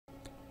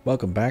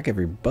Welcome back,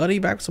 everybody.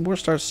 Back with some more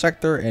Star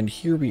Sector, and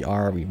here we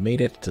are. We made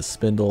it to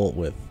Spindle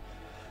with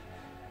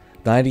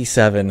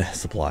 97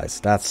 supplies.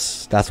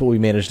 That's what we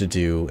managed to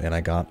do, and I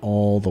got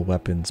all the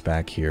weapons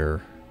back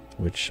here,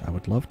 which I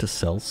would love to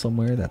sell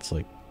somewhere that's,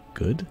 like,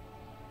 good.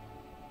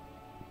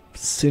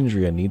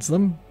 Syndria needs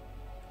them.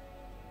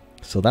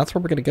 So that's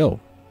where we're going to go,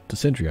 to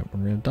Syndria. We're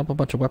going to dump a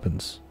bunch of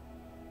weapons.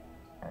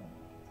 I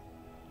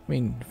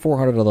mean,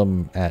 400 of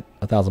them at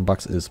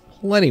 $1,000 is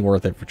plenty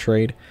worth it for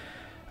trade.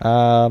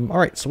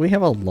 Alright, so we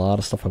have a lot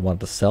of stuff I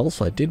wanted to sell,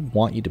 so I did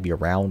want you to be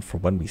around for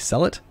when we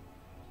sell it.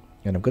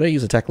 And I'm going to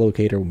use a tech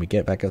locator when we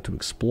get back out to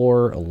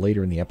explore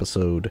later in the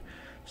episode.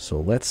 So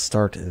let's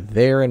start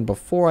there, and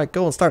before I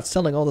go and start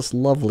selling all this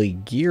lovely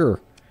gear,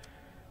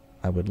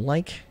 I would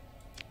like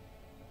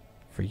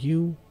for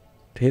you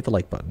to hit the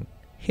like button.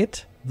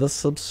 Hit the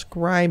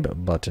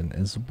subscribe button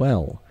as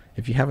well,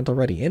 if you haven't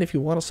already. And if you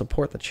want to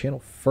support the channel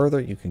further,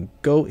 you can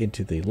go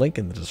into the link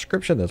in the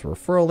description. There's a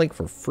referral link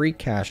for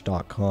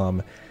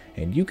freecash.com,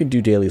 and you can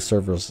do daily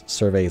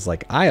surveys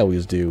like I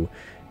always do,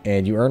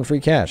 and you earn free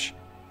cash.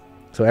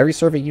 So every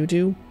survey you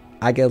do,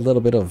 I get a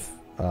little bit of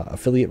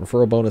affiliate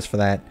referral bonus for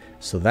that.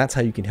 So that's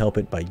how you can help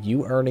it, by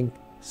you earning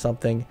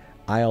something.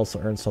 I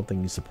also earn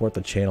something. You support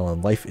the channel,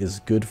 and life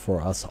is good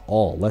for us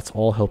all. Let's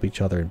all help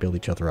each other and build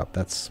each other up.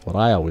 That's what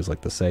I always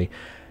like to say.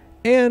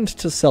 And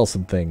to sell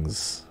some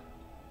things.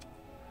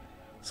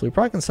 So we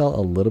probably can sell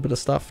a little bit of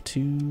stuff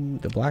to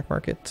the black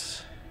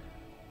market.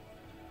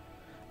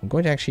 I'm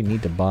going to actually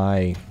need to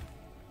buy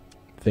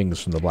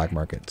things from the black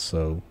market,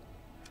 so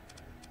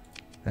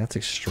that's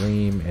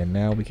extreme. And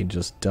now we can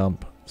just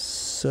dump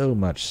so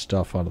much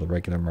stuff onto the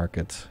regular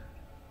market.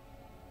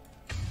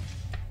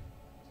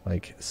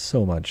 Like,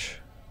 so much.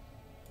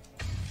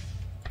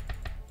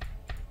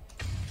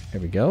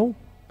 There we go.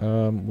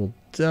 We'll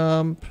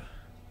dump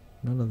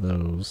none of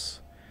those.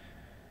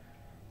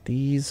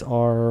 These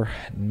are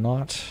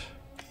not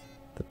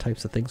the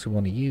types of things we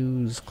want to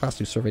use. Class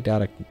 2 survey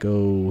data can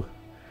go.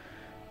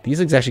 These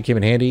things actually came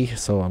in handy,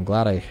 so I'm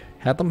glad I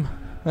had them.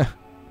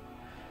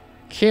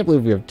 Can't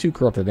believe we have 2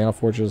 corrupted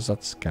nanoforges.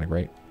 That's kind of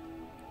great.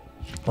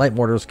 Light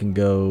mortars can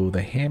go.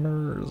 The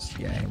hammers,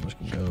 yeah, hammers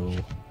can go.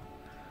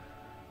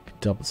 Can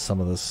dump some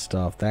of this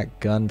stuff. That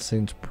gun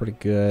seems pretty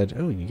good.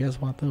 Oh, you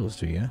guys want those,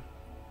 do you?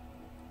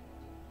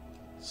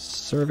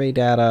 Survey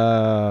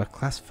data.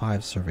 Class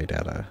 5 survey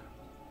data.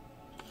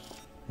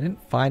 I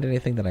didn't find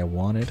anything that I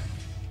wanted.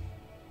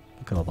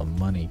 Look at all the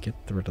money. Get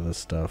rid of this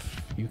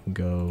stuff. You can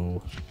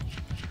go.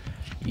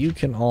 You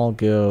can all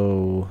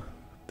go.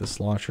 This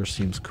launcher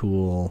seems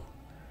cool.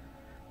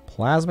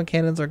 Plasma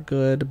cannons are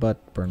good, but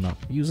we're not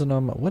using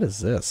them. What is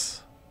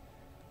this?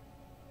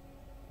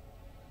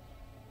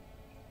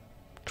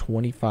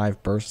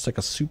 25 bursts. It's like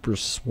a super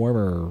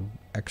swarmer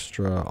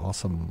extra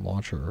awesome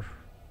launcher.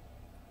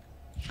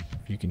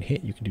 If you can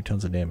hit, you can do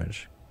tons of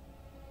damage.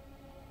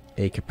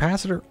 A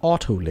capacitor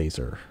auto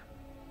laser.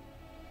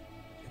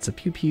 It's a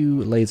pew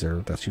pew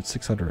laser that shoots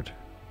 600.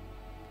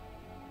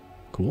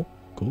 Cool.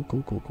 Cool,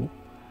 cool, cool, cool.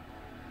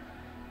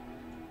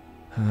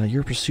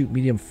 Your pursuit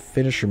medium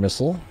finisher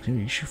missile.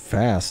 Dude, you shoot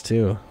fast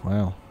too.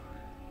 Wow.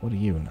 What are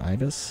you, an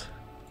Ibis?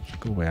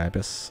 Go away,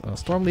 Ibis.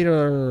 Storm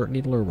Needler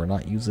we're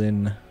not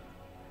using.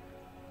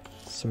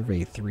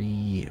 Survey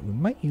 3. We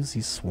might use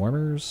these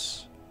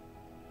swarmers.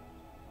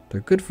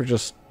 They're good for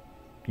just,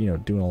 you know,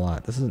 doing a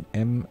lot. This is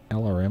an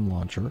MLRM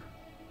launcher.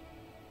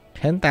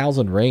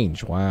 10,000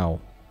 range.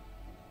 Wow.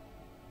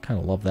 Kind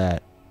of love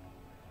that.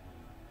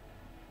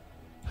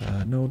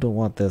 No, don't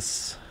want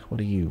this.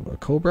 What are you? A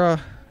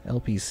Cobra?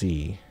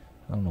 LPC.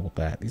 I don't know what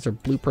that. These are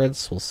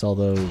blueprints. We'll sell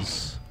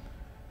those.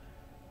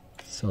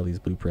 Sell these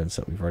blueprints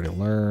that we've already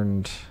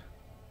learned.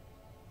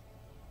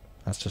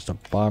 That's just a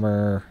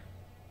bomber.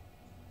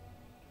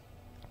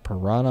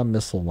 Piranha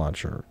missile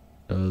launcher.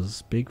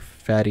 Does big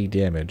fatty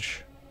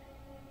damage.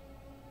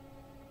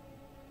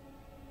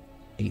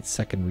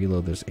 8-second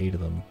reload. There's 8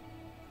 of them.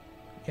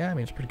 Yeah, I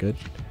mean, it's pretty good.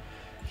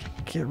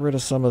 Get rid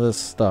of some of this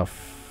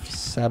stuff.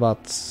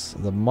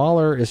 Sabots. The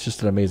Mauler is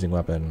just an amazing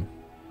weapon.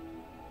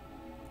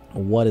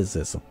 What is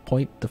this? A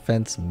point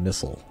defense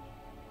missile.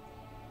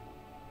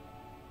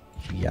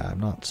 Yeah, I'm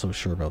not so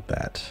sure about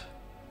that.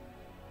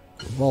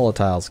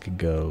 Volatiles could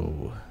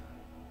go.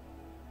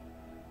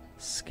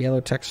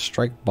 ScalarTech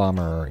Strike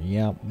Bomber.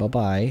 Yeah,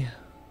 bye-bye.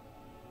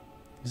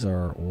 These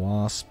are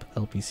Wasp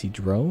LPC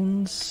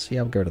drones.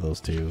 Yeah, we'll get rid of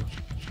those too.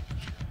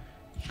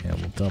 Yeah,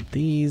 we'll dump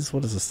these.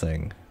 What is this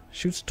thing?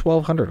 Shoots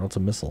 1200. Oh, it's a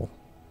missile.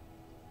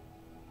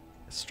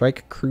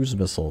 Strike cruise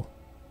missile.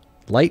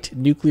 Light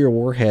nuclear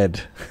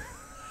warhead.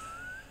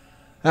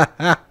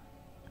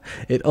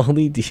 It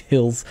only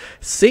deals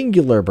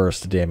singular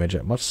burst damage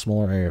at much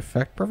smaller area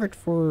effect. Perfect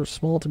for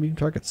small to medium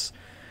targets.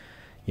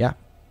 Yeah.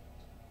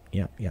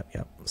 Yeah.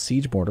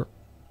 Siege mortar.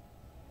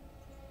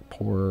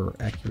 Poor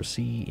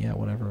accuracy. Yeah,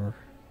 whatever.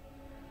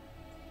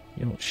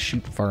 You don't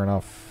shoot far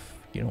enough.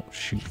 I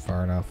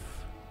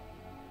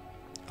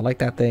like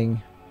that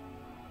thing.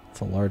 It's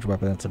a large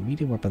weapon. That's a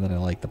medium weapon that I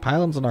like. The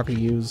pylons I'm not going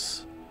to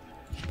use.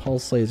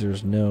 Pulse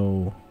lasers,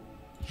 no.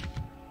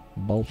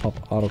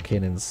 Bullpup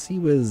autocannon,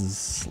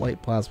 Sea-Whiz,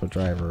 light plasma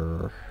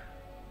driver.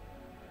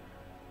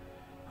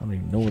 I don't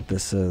even know what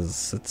this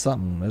is. It's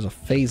something. There's a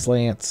phase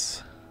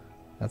lance.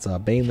 That's a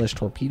baneless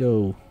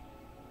torpedo.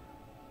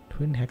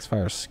 Twin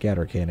hexfire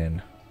scatter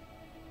cannon.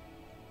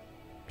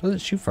 Doesn't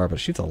shoot far, but it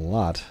shoots a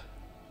lot.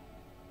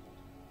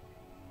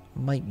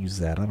 Might use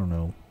that. I don't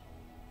know.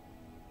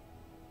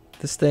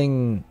 This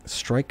thing,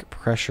 strike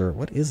pressure.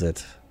 What is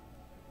it?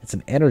 It's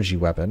an energy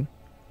weapon.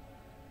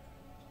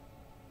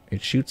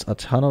 It shoots a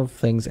ton of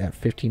things at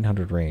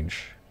 1500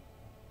 range.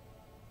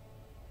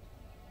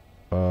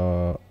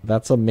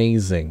 That's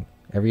amazing.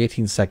 Every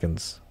 18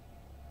 seconds.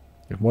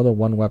 If more than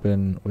one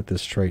weapon with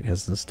this trait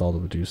has installed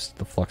to reduce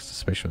the flux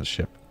dissipation of the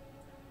ship.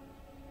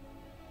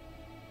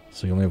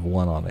 So you only have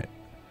one on it.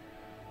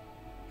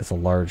 It's a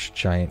large,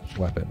 giant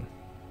weapon.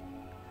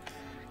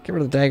 Get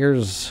rid of the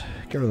daggers.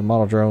 Get rid of the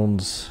model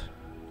drones.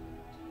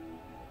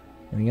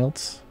 Anything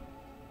else?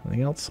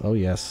 Anything else? Oh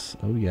yes.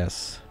 Oh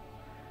yes.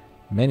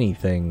 Many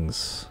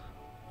things.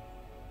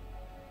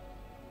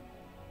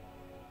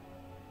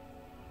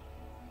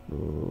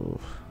 Ooh.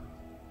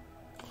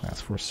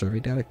 Class 4 survey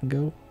data can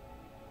go.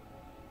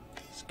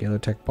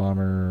 ScalarTech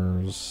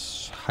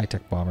bombers.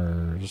 High-tech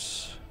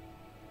bombers.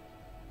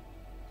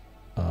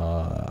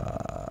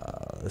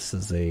 This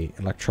is a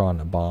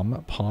electron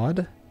bomb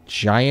pod.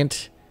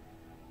 Giant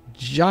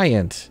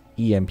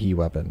EMP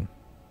weapon.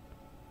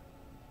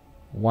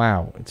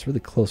 Wow, it's really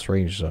close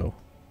range though.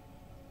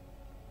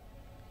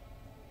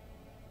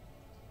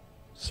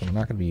 So we're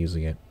not going to be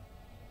using it.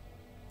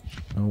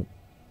 Nope.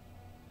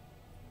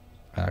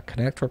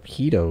 Kinetic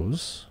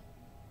torpedoes.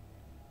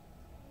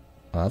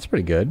 That's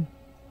pretty good.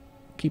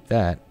 Keep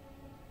that.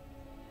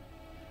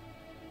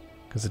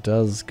 Because it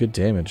does good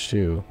damage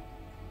too.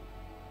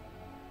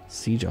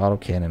 Siege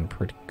autocannon,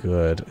 pretty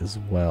good as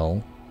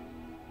well.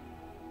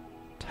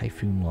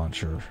 Typhoon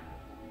launcher.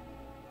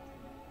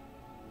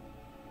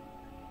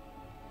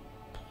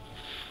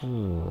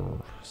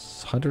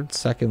 100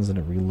 seconds and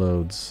it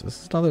reloads.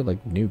 This is another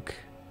like nuke.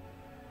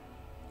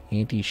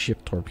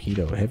 Anti-ship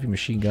torpedo. Heavy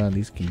machine gun.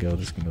 These can go.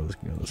 This can go. This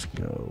can go. This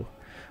can go.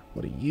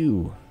 What are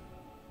you?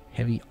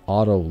 Heavy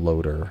auto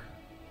loader.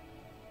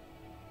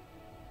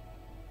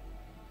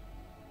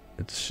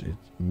 It's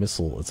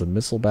missile. It's a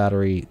missile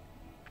battery.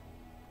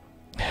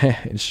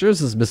 Ensures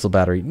this missile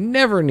battery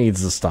never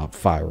needs to stop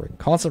firing.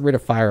 Constant rate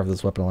of fire of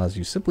this weapon allows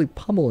you to simply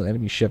pummel an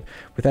enemy ship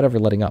without ever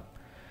letting up.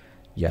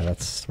 Yeah,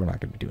 we're not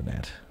going to be doing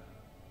that.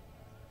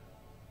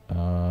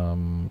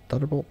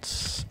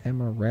 Thunderbolts,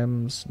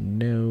 MRMs,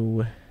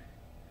 no.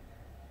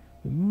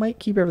 We might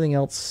keep everything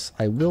else.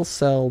 I will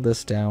sell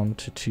this down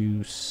to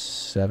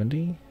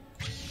 270.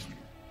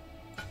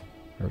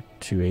 Or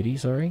 280,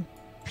 sorry.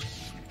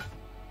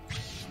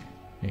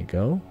 There you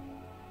go.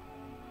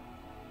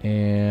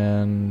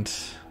 And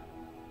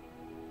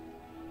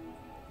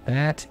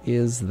that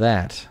is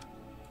that.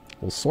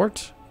 We'll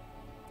sort.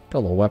 Got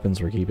all the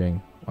weapons we're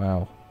keeping.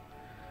 Wow.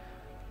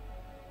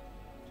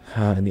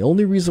 And the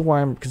only reason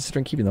why I'm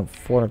considering keeping them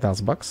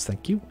 400,000 bucks,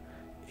 thank you,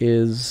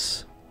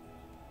 is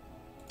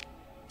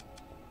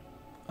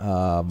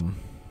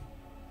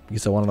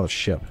because I want another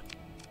ship.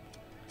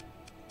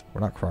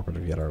 We're not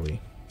cooperative yet, are we?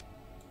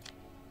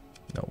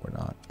 No, we're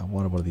not. I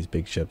wanted one of these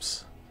big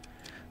ships.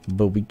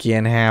 But we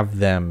can't have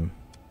them.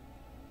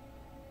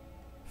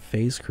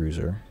 Phase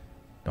cruiser.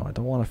 No, I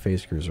don't want a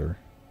phase cruiser.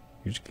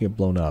 You're just gonna get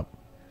blown up.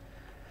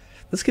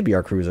 This could be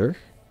our cruiser.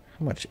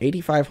 How much?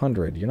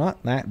 8,500. You're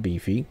not that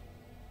beefy.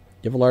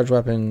 You have a large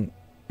weapon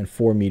and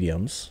 4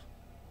 mediums.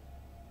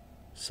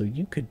 So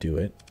you could do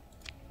it.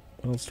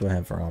 What else do I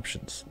have for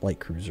options? Light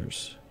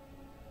cruisers.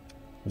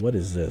 What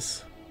is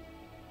this?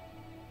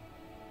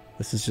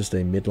 This is just a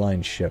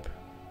midline ship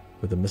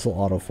with a missile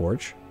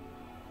autoforge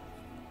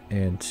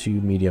and 2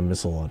 medium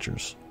missile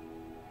launchers.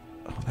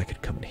 Oh, that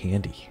could come in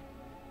handy.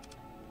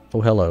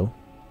 Oh, hello.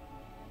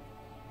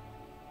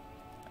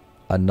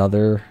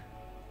 Another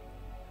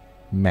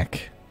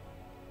mech.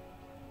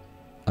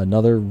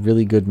 Another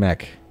really good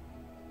mech.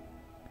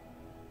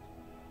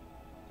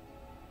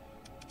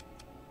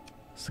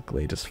 It's the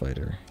Gladius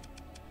fighter.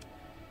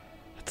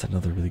 That's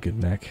another really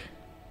good mech.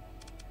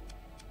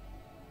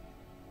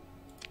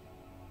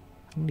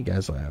 How many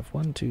guys do I have?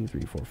 1, 2,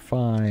 3, 4,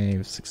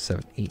 5, 6,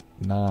 7, 8,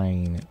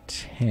 9,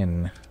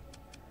 10,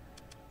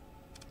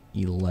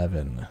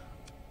 11.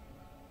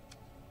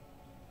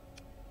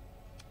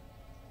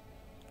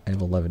 I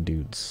have 11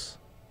 dudes.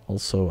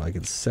 Also, I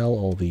can sell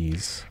all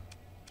these.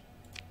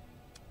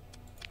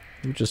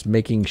 We're just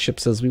making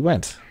ships as we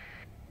went.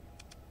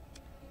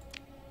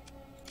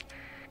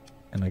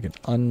 And I can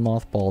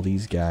unmothball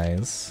these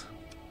guys.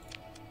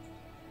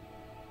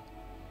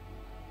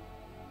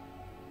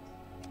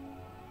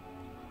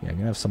 Yeah, I'm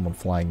gonna have someone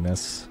flying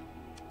this.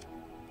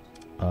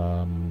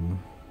 You're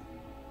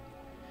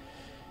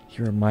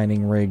a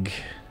mining rig.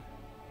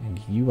 And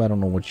you, I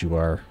don't know what you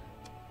are.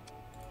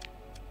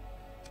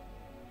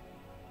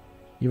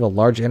 You have a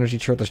large energy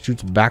turret that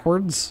shoots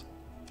backwards?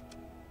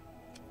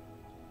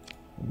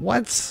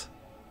 What?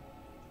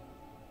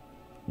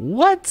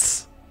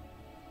 What?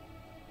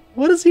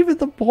 What is even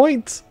the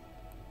point?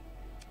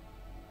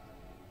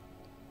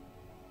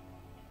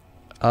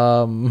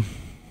 How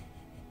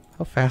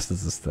fast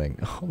is this thing?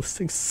 Oh, this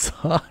thing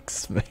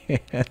sucks,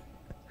 man.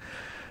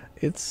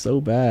 It's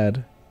so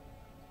bad.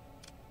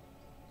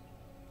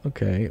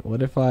 Okay,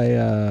 what if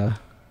I,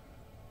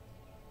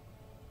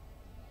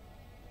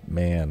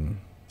 man.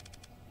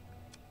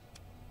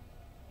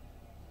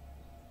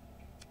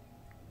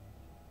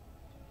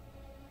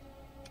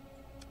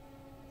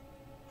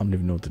 I don't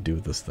even know what to do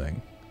with this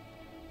thing.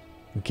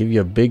 I'll give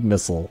you a big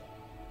missile.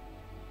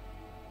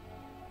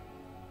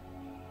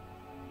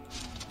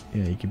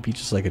 Yeah, you can be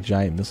just like a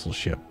giant missile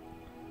ship.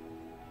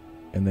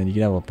 And then you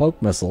can have a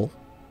poke missile,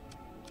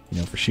 you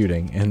know, for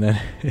shooting. And then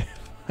if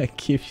I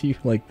give you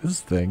like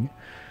this thing,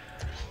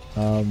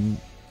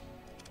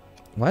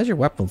 why is your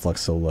weapon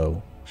flux so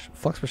low?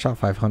 Flux per shot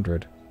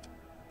 500.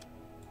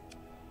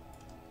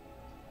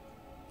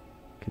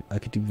 I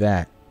could do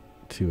that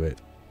to it.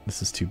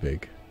 This is too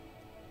big.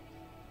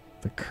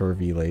 The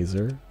curvy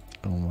laser.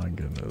 Oh my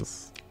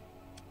goodness.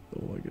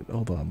 Oh my goodness.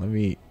 Hold on. Let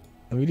me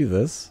do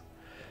this.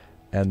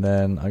 And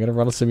then I'm gonna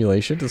run a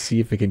simulation to see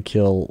if it can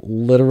kill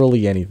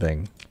literally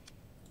anything.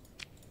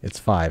 It's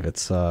 5.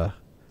 It's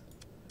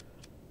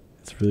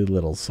really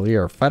little. So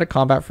here, fight a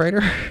combat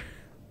freighter.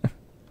 Oh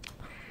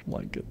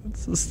my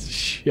goodness, this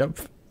ship.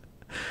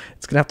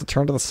 It's gonna have to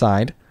turn to the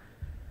side.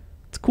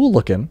 It's cool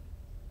looking.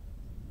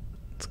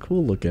 It's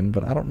cool looking,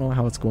 but I don't know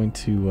how it's going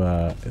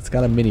to. It's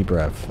got a mini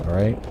brev. All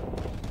right.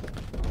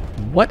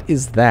 What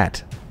is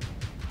that?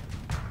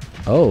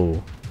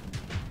 Oh.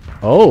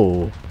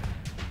 Oh.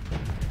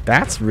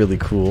 That's really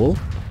cool.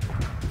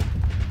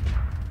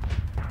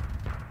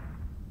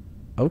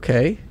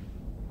 Okay.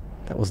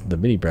 That wasn't the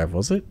mini brev,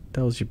 was it?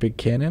 That was your big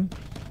cannon?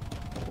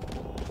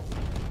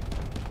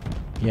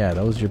 Yeah,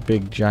 that was your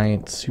big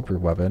giant super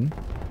weapon.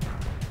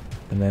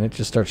 And then it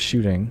just starts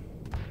shooting.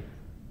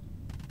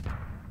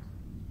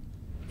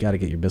 Gotta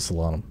get your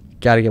missile on them.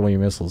 Gotta get one of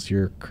your missiles.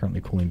 You're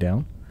currently cooling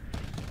down.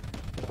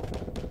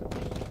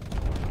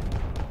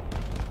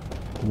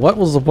 What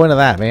was the point of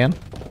that, man?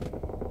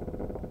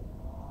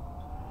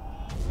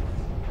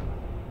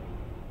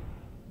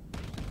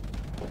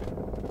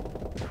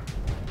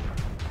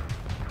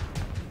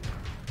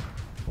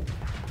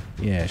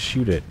 Yeah,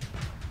 shoot it.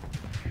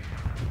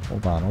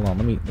 Hold on. Let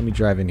me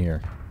drive in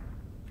here.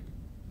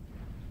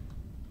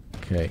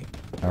 Okay.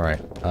 All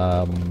right.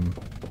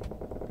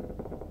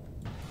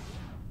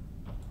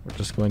 We're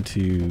just going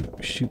to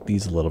shoot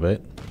these a little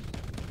bit.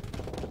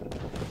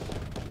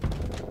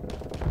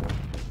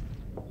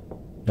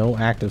 No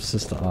active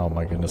system. Oh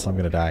my goodness, I'm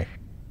gonna die.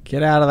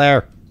 Get out of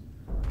there!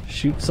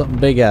 Shoot something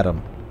big at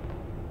him.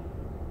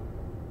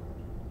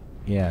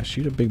 Yeah,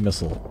 shoot a big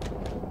missile.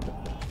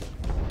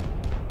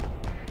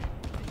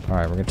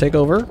 Alright, we're gonna take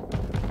over.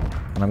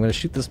 And I'm gonna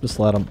shoot this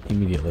missile at him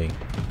immediately.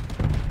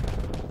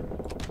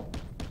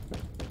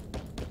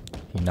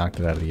 He knocked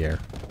it out of the air.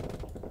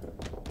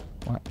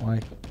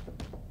 Why?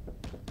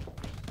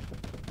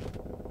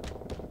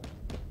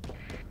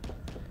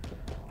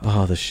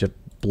 Oh, this ship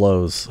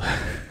blows.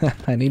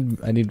 I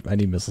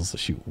need missiles to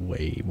shoot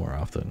way more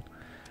often.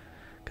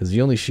 Because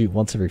you only shoot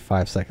once every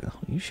 5 seconds. Oh,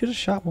 you should have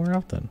shot more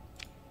often.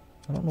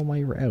 I don't know why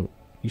you were out.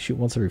 You shoot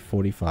once every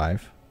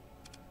 45.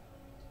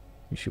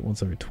 You shoot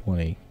once every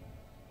 20.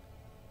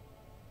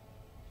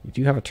 You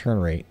do have a turn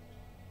rate.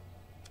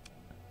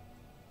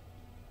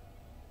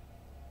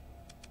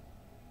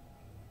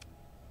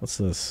 What's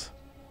this?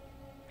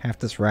 Half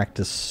this rack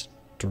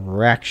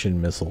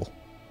distraction missile.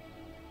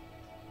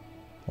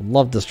 I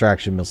love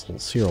distraction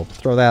missiles. Here, I'll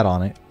throw that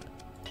on it.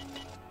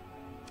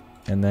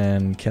 And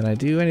then, can I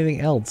do anything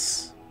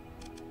else?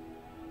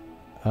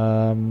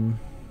 I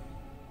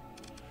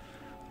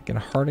can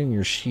harden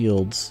your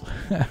shields.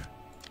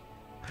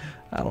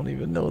 I don't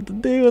even know what to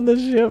do in this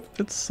ship.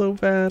 It's so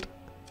bad.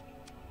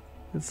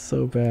 It's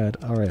so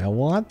bad. Alright, I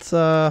want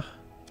the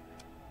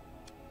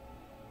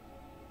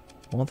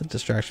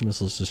distraction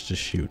missiles just to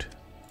shoot.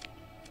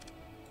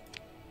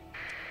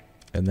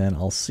 And then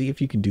I'll see if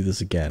you can do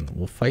this again.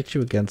 We'll fight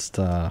you against,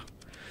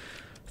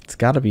 it's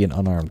gotta be an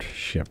unarmed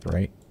ship,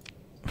 right?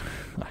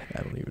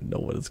 I don't even know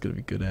what it's gonna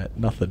be good at.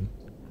 Nothing.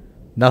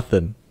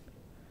 Nothing.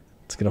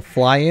 It's gonna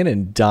fly in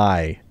and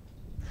die.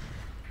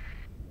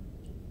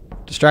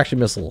 Distraction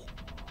missile.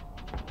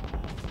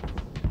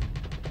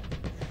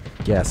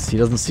 Yes, he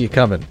doesn't see it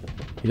coming.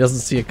 He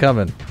doesn't see it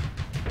coming.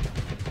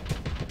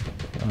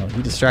 Oh,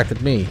 he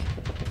distracted me.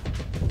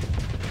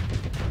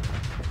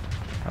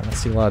 I don't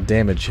see a lot of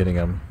damage hitting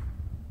him.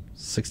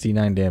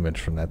 69 damage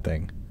from that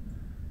thing.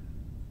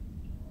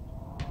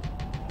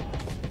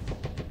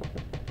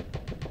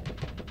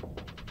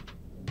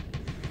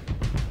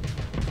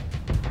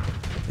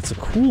 It's a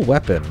cool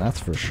weapon, that's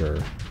for sure.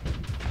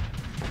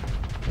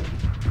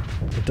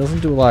 It doesn't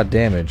do a lot of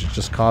damage, it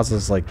just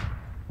causes, like,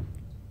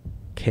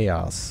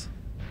 chaos.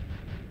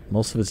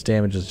 Most of its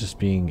damage is just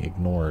being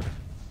ignored.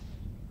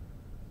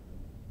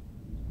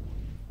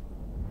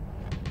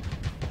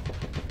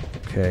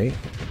 Okay.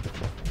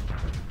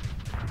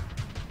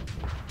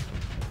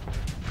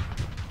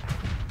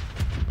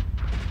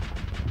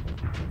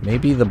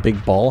 Maybe the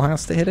big ball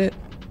has to hit it?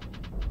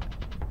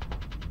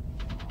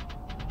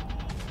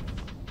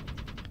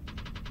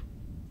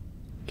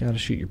 Gotta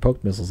shoot your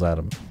poke missiles at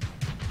him.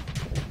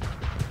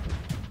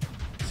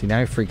 See, now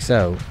he freaks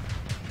out.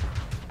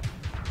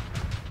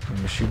 And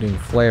you're shooting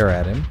flare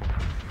at him.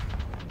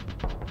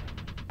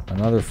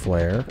 Another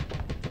flare.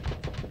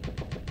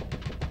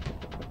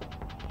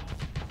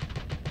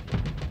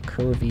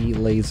 Curvy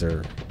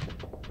laser.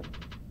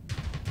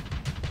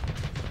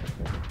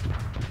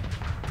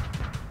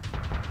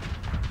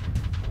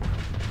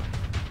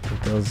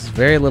 It does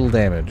very little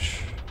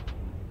damage.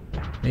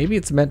 Maybe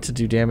it's meant to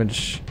do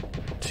damage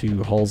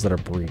to hulls that are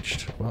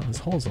breached. Well, his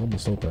hull is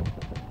almost open.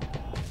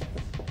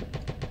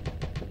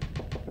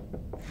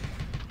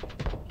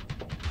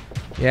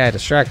 Yeah,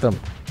 distract them.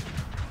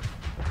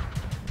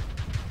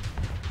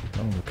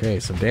 Okay,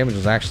 some damage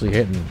is actually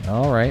hitting.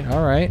 Alright,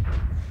 alright.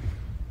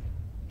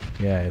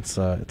 Yeah, it's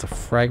a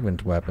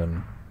fragment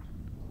weapon.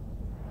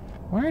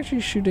 Why aren't you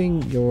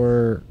shooting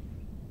your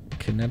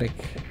kinetic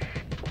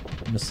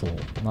missile?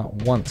 Not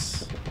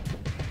once.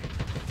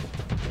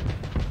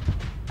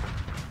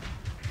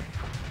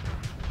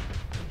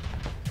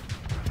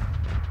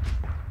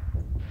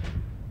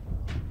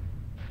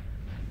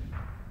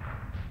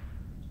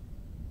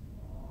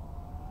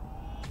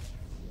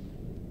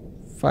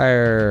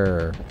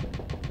 Fire!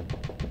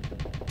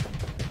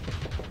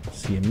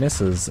 See, it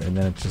misses, and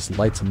then it just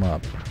lights him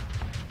up.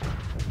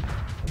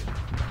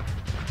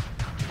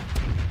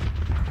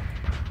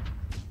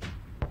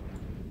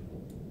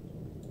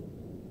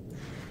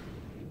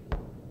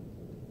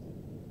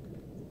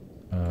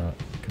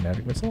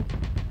 Kinetic missile?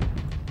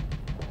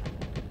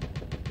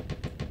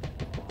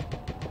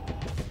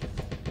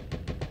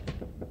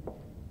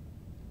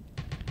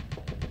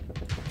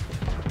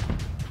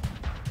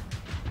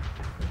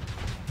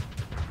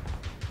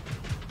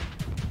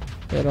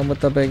 Hit him with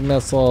the big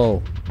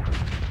missile.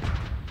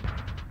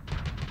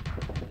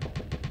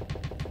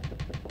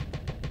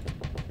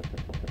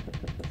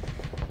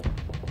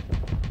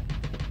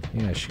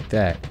 Yeah, shoot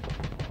that.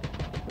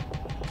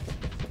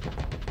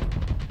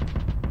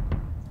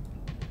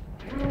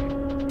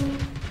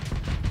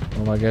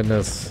 Oh my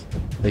goodness.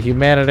 The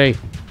humanity.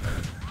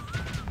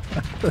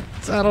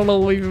 I don't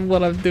know even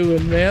what I'm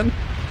doing, man.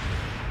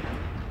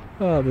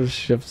 Oh, this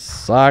ship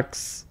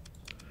sucks.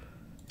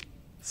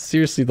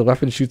 Seriously, the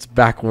weapon shoots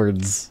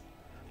backwards.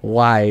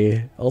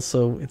 Why?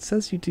 Also, it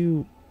says you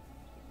do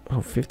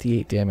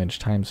 58 damage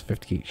times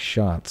 58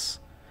 shots.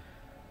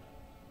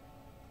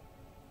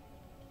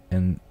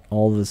 And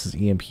all this is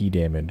EMP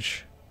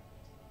damage.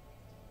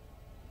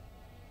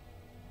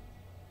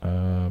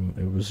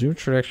 It resumes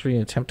trajectory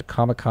and attempt to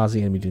kamikaze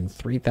enemy doing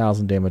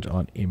 3,000 damage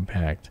on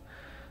impact.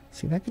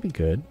 See, that could be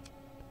good.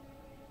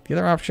 The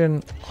other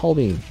option, hull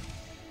beam.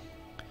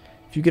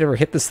 If you could ever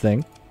hit this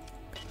thing,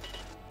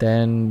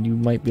 then you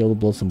might be able to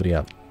blow somebody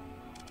up.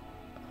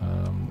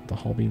 The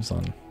hull beam's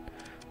on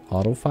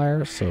auto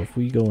fire, so if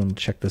we go and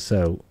check this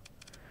out,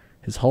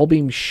 his hull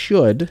beam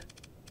should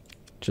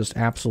just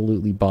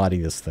absolutely body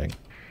this thing.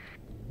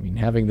 I mean,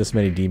 having this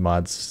many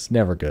demods is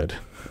never good.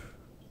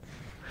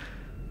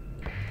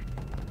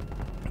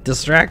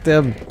 Distract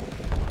him!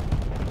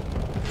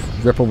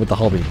 Rip him with the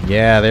hull beam.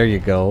 Yeah, there you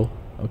go.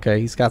 Okay,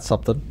 he's got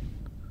something.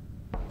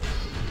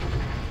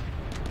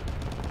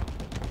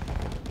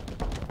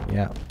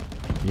 Yeah.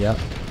 Yep.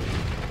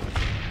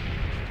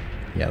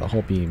 Yeah, the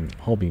hull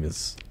beam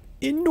is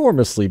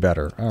enormously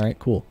better. Alright,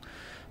 cool.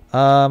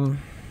 Wow,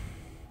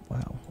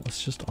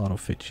 let's just auto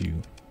fit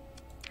you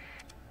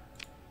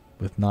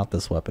with not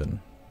this weapon.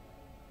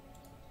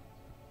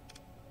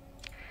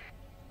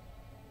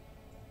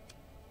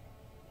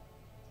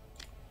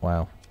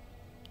 Wow.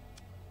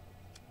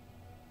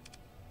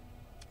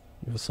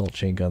 You have assault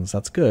chain guns,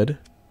 that's good.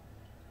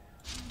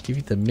 Give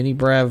you the mini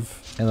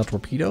brev and the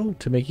torpedo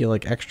to make you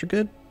like extra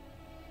good.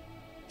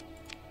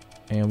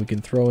 And we can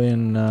throw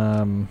in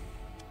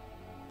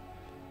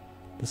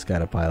this guy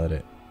to pilot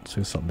it. So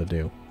there's something to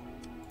do.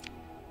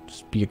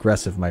 Just be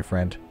aggressive, my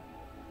friend.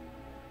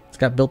 It's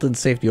got built-in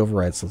safety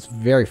override, so it's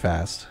very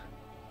fast.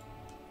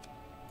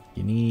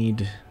 You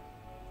need...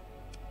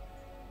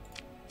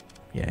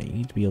 Yeah, you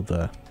need to be able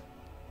to...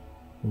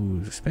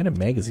 Ooh, expanded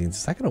magazines.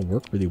 Is that going to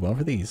work really well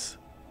for these?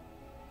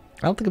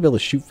 I don't think I'll be able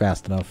to shoot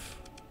fast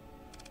enough.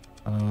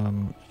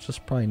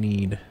 Just probably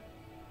need...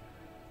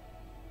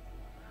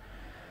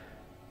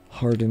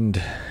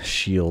 hardened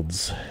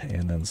shields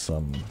and then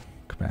some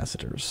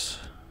capacitors.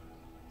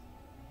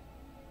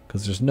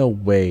 Because there's no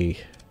way...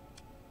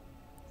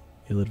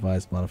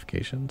 Ill-advised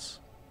modifications.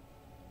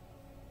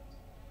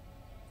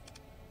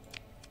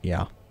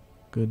 Yeah.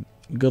 Good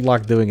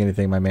luck doing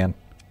anything, my man.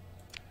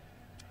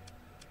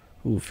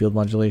 Ooh, field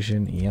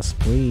modulation. Yes,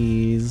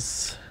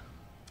 please.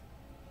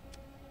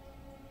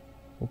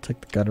 We'll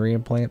take the gunnery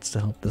implants to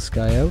help this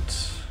guy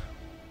out.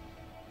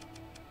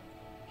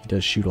 He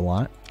does shoot a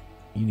lot.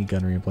 You need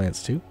gunnery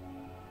implants too.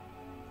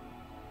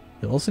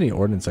 You'll also need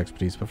ordnance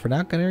expertise, but for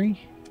now, gunnery,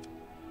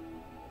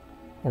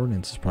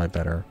 ordnance is probably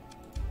better.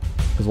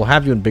 Because we'll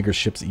have you in bigger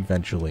ships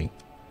eventually.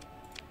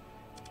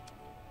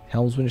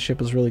 Helmsman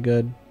ship is really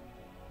good.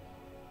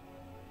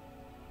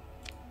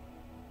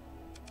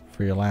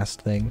 For your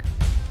last thing.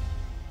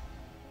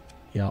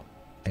 Yep.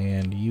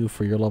 And you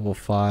for your level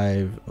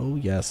 5. Oh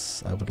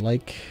yes, I would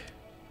like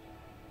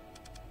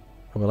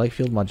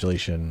field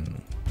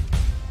modulation.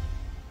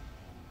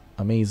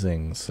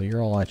 Amazing. So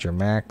you're all at your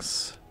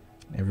max.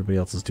 Everybody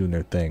else is doing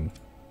their thing.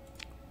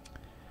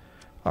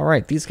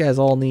 Alright, these guys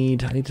all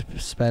need... I need to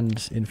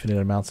spend infinite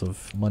amounts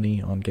of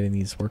money on getting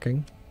these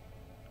working.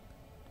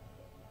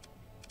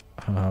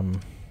 Yeah,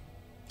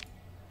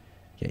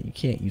 you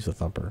can't use a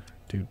thumper,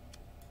 dude.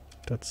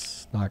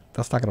 That's not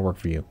gonna work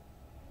for you.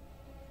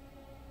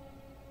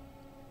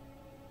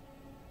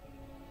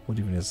 What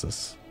even is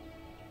this?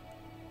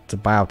 It's a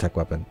biotech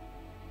weapon.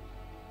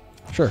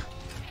 Sure.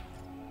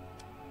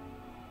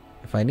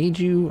 If I need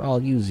you,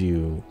 I'll use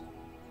you.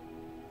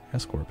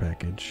 Escort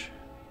package.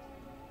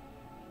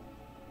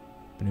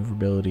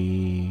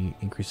 Maneuverability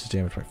increases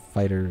damage by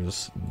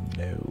fighters.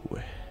 No.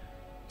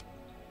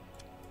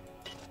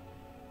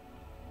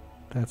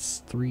 That's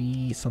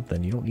 3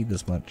 something. You don't need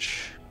this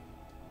much.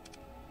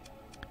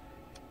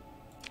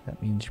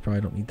 That means you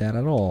probably don't need that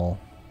at all.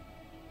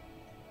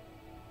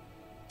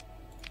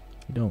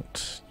 You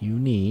don't. You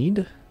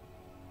need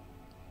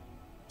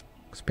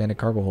expanded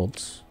cargo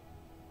holds.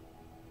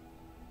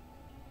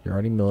 You're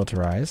already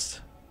militarized.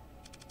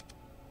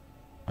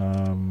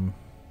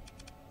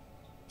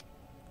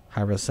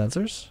 High-res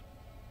sensors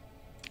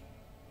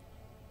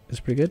is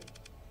pretty good.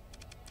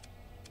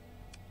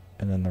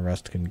 And then the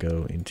rest can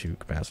go into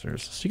capacitors.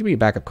 So you can be a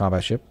backup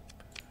combat ship.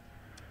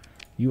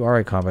 You are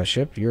a combat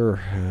ship. You're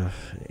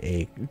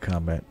a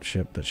combat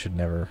ship that should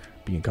never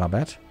be in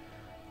combat.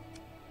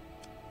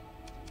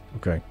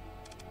 Okay.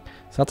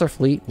 So that's our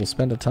fleet. We'll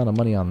spend a ton of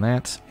money on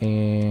that.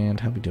 And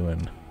how we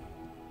doing?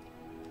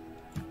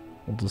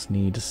 We'll just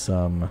need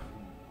some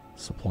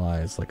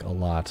supplies, like a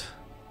lot.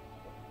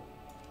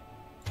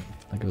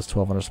 That gives us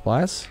 1,200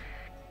 supplies.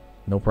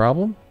 No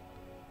problem.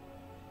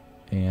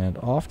 And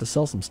off to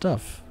sell some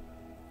stuff.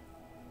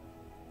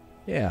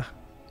 Yeah.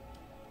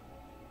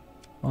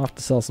 Off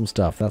to sell some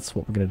stuff. That's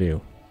what we're going to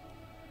do.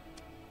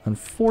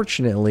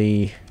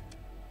 Unfortunately...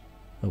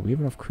 Oh, we have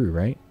enough crew,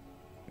 right?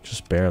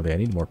 Just barely. I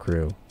need more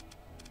crew.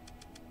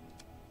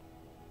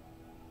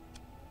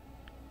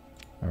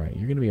 Alright,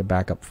 you're going to be a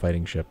backup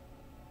fighting ship.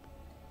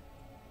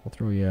 We'll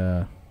throw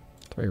you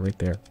right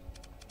there.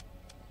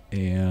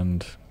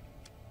 And...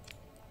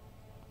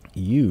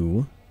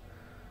 you...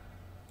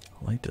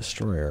 light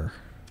destroyer.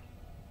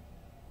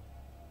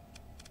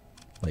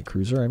 Light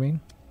cruiser, I mean.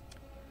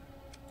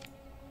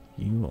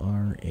 You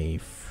are a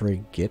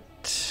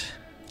frigate.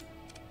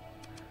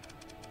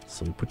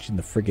 So we put you in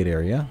the frigate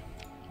area.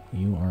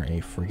 You are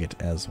a frigate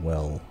as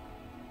well.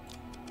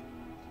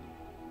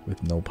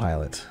 With no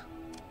pilot.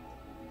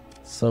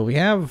 So we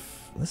have...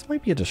 this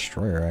might be a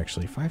destroyer,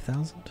 actually.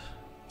 5,000?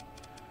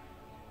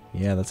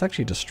 Yeah, that's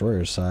actually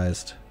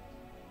destroyer-sized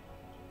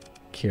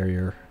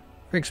carrier.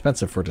 Very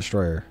expensive for a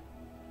destroyer.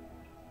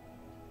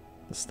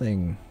 This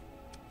thing...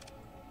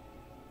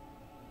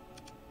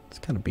 it's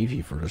kind of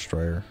beefy for a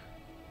destroyer.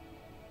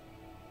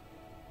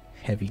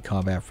 Heavy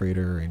combat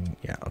freighter, and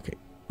yeah, okay.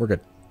 We're good.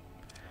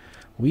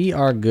 We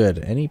are good.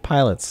 Any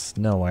pilots?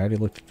 No, I already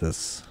looked at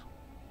this.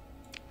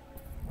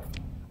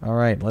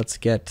 Alright, let's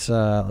get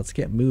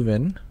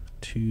moving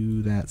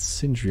to that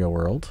Syndria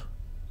world.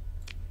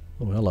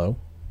 Oh, hello.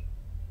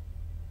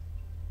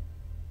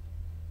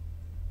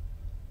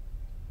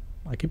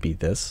 I could beat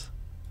this.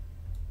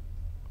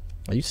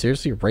 Are you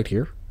seriously right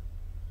here?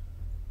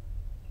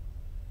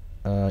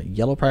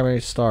 Yellow primary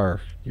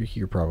star. You're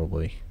here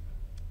probably.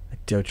 I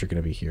doubt you're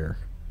gonna be here.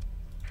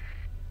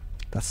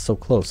 That's so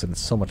close and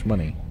it's so much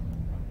money.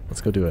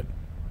 Let's go do it.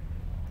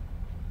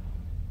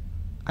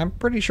 I'm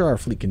pretty sure our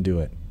fleet can do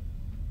it.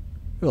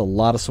 We have a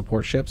lot of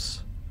support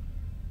ships,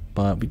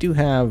 but we do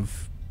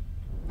have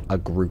a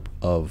group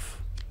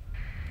of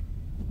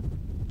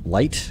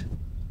light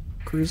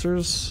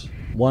cruisers.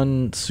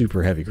 One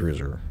super heavy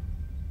cruiser.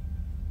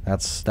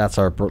 That's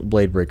our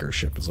blade breaker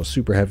ship. It's a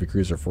super heavy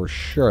cruiser for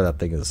sure. That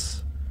thing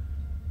is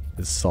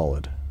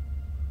solid.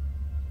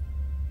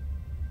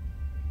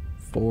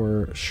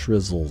 4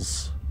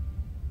 shrizzles.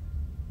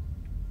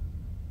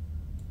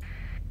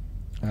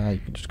 You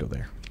can just go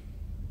there.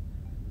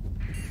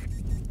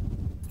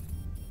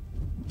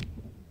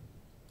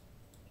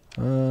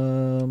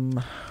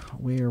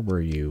 Where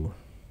were you?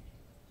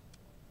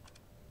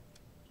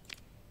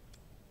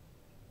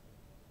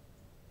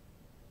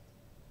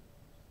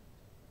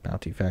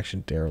 Bounty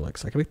faction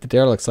derelicts. I can make the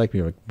derelicts like me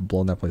if I'm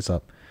blowing that place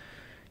up.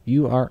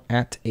 You are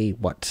at a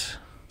what?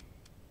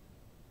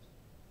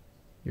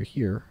 You're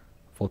here.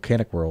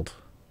 Volcanic world.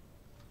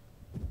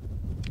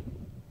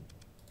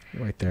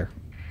 You're right there.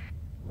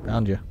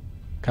 Found you.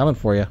 Coming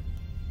for you.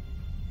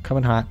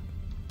 Coming hot.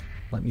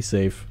 Let me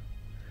save.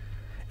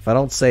 If I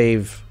don't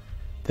save,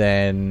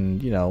 then,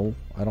 you know,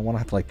 I don't want to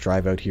have to, like,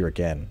 drive out here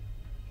again.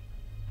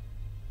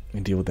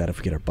 And deal with that if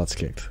we get our butts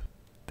kicked.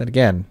 Then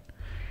again,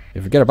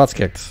 if we get our butts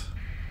kicked,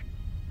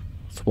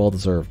 it's well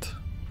deserved.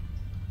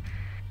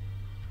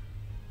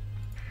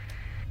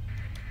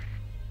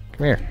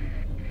 Come here.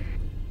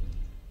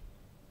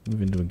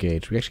 Move into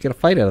engage. We actually get a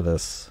fight out of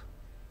this.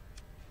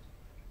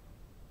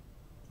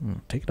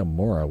 Taking a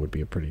Mora would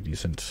be a pretty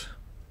decent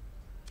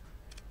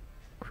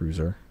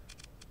cruiser.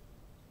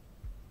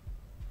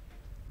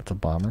 That's a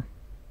bomber.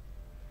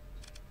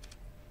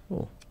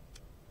 Oh,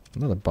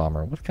 another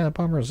bomber. What kind of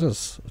bomber is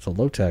this? It's a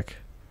low-tech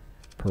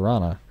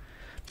Piranha.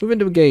 Move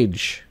into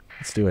engage.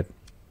 Let's do it.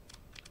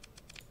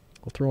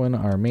 We'll throw in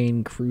our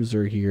main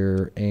cruiser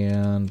here,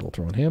 and we'll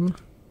throw in him.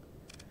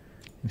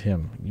 And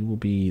him. You will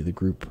be the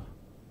group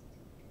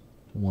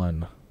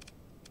 1.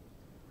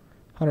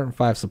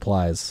 105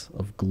 supplies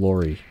of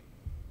glory.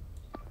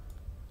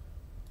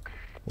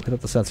 We'll hit up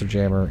the sensor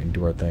jammer and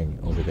do our thing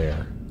over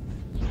there.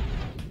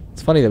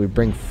 It's funny that we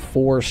bring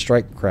 4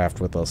 strike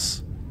craft with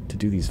us to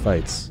do these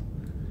fights.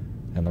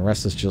 And the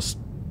rest is just,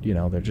 you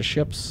know, they're just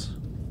ships.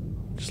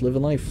 Just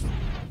living life.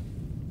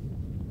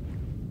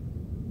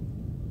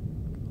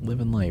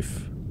 Living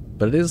life.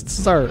 But this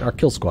is our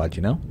kill squad,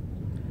 you know?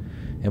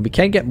 And we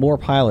can get more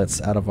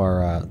pilots out of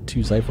our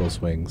 2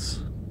 Zyphos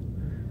wings.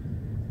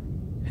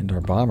 And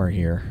our bomber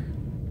here.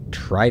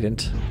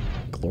 Trident.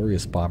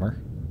 Glorious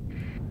bomber.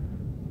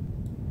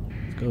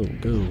 Go,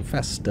 go,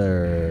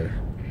 faster.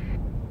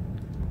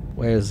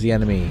 Where's the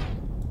enemy?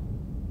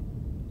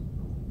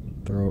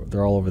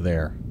 They're all over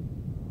there.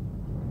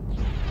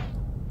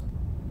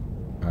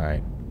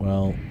 Alright,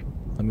 well,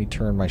 let me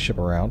turn my ship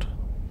around.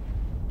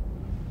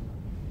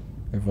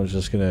 Everyone's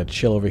just gonna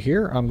chill over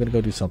here. I'm gonna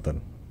go do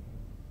something.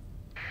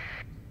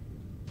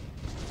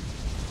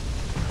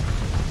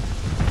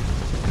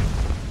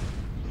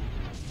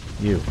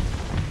 You.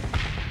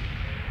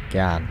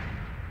 Gone.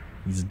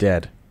 He's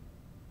dead.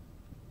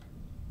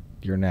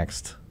 You're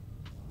next.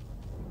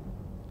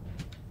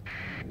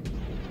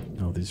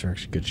 Oh, these are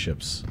actually good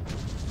ships.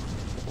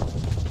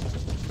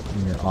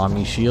 And your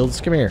Omni shields.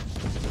 Come here.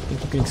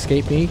 Think you can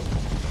escape me? You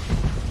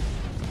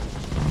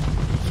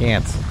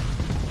can't.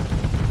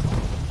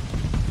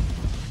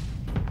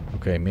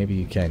 Okay, maybe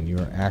you can. You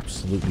are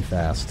absolutely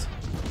fast.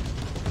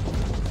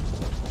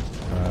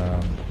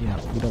 Yeah,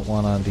 we don't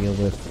want to deal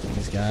with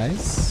these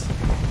guys.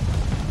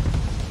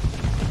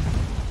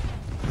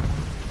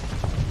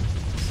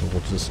 So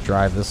we'll just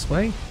drive this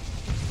way.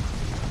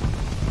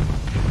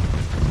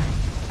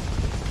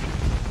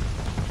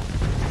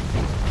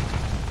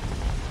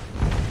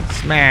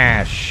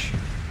 Smash!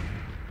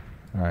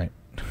 Alright.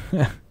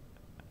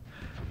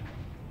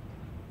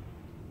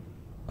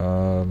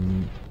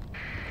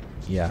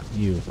 Yeah,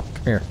 you.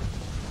 Come here.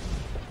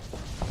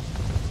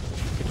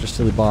 Get your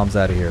silly bombs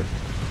out of here.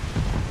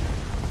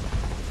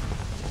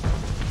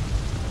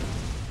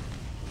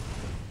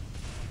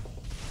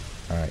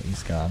 Alright,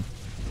 he's gone.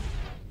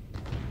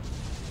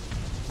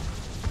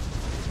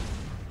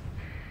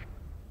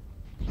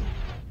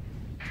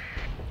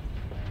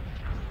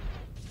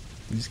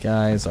 These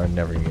guys are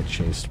never gonna get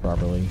chased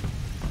properly.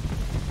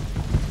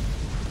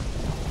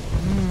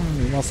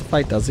 He wants to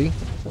fight, does he?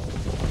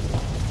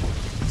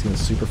 He's gonna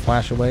super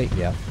flash away?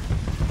 Yeah.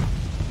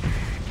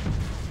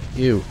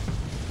 Ew.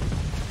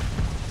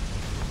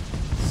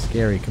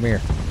 Scary, come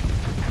here.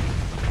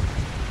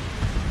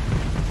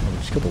 Oh,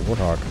 just killed the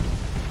Warthog.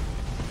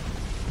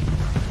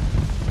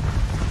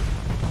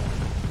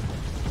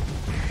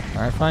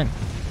 Alright, fine.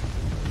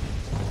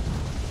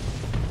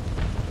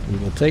 We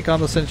will take on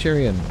the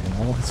Centurion in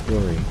all his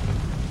glory.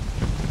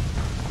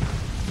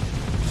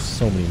 There's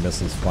so many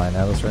missiles flying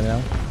at us right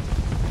now.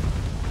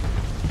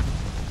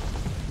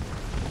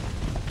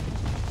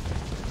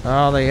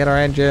 Oh, they hit our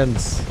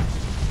engines.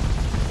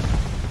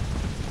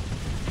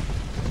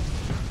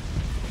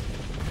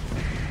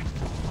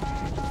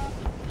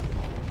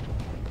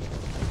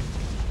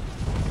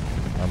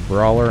 Our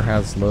Brawler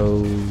has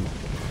low...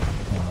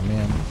 Oh,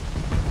 man.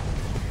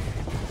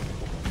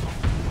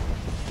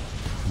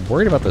 I'm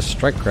worried about the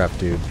strike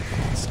craft, dude.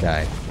 This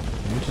guy.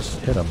 Let me just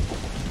hit him.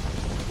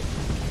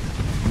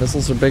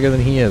 Missiles are bigger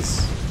than he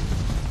is.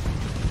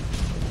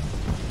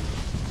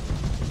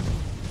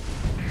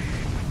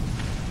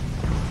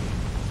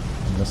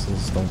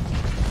 Missiles don't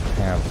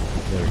have...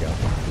 There we go.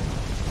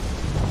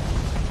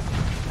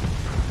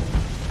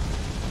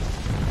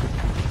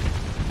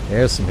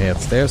 There's some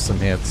hits. There's some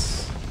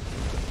hits.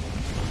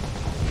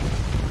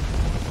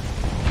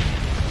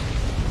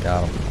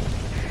 Got him.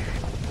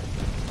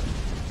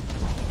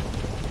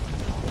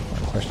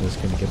 The question is,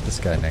 can we get this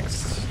guy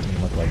next?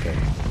 Doesn't look like it.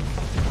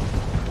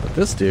 But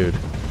this dude...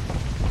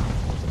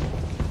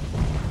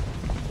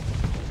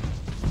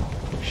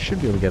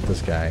 should be able to get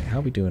this guy.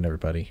 How we doing,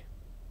 everybody?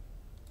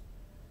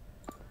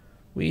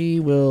 We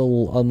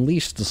will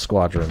unleash the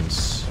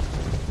squadrons.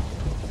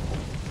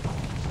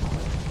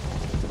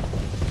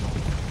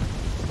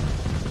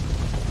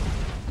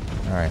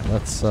 Alright,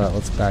 let's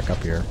back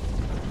up here.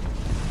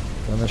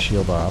 Turn the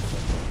shield off.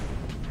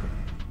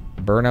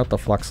 Burn out the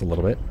flux a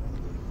little bit.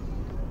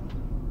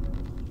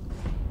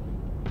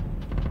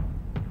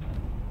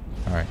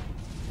 Alright.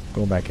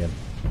 Go back in.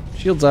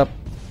 Shields up.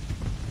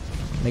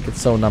 Make it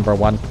so, number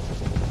 1.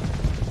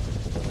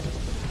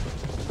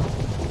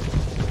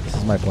 This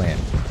is my plan.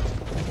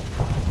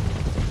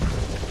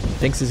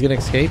 Thinks he's gonna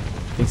escape.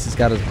 Thinks he's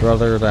got his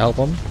brother to help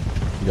him.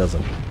 He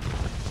doesn't.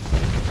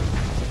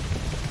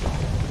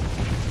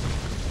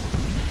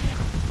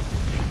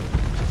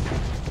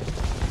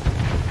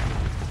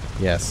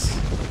 Yes.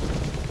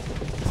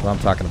 That's what I'm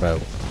talking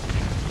about.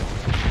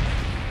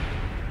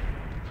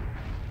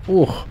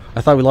 Ooh,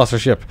 I thought we lost our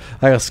ship.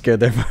 I got scared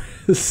there for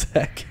a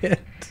second.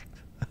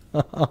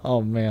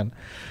 Oh, man.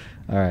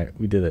 Alright,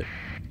 we did it.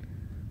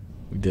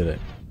 We did it.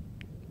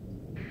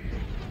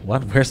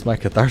 What? Where's my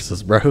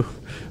catharsis, bro?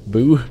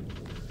 Boo.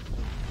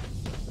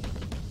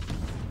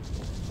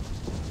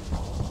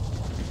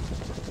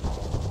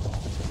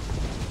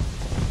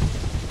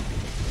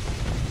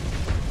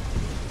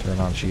 Turn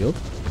on shield.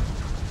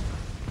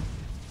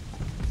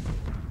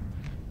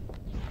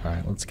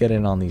 Alright, let's get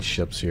in on these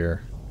ships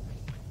here.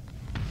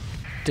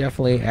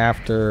 Definitely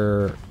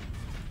after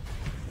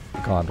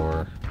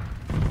Condor.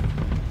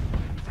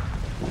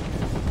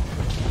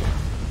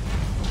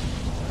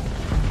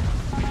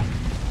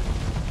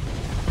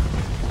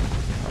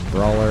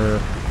 Brawler,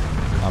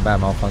 combat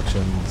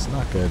malfunctions,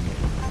 not good.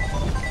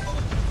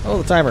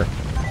 Oh, the timer.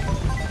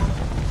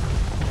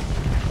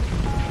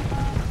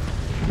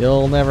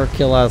 You'll never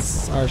kill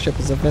us. Our ship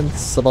is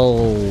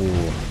invincible.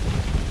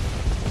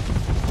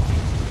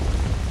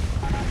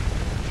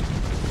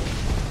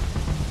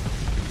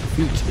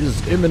 Defeat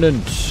is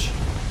imminent.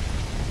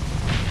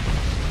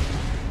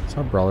 Is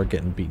our brawler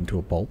getting beaten to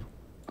a pulp?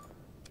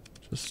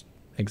 Just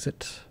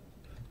exit.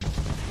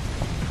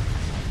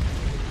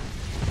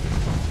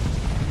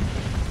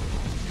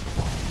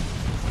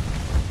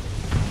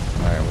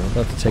 Alright,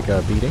 we're about to take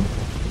a beating.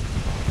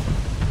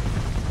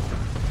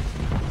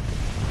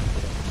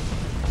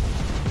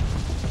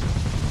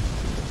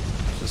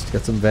 Just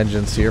get some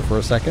vengeance here for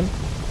a second.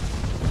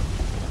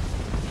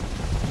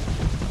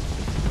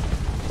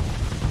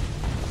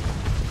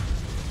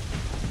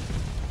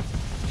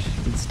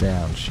 Shields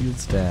down,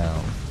 shields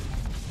down.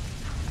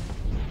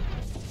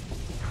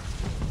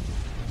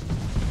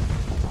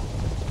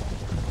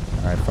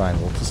 Alright, fine.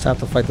 We'll just have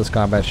to fight this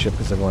combat ship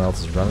because everyone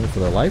else is running for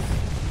their life.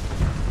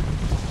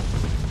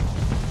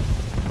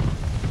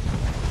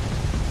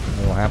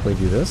 We'll happily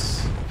do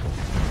this.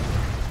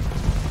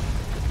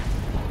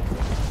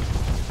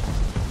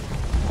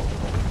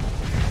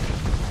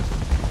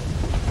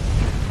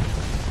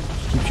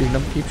 Just keep shooting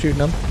them, keep shooting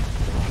them.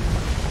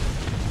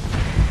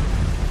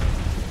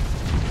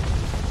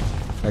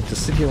 Alright,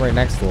 just sit here right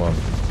next to him.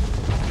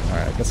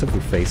 Alright, I guess if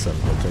we face him,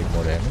 he'll take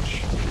more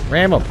damage.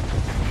 Ram him!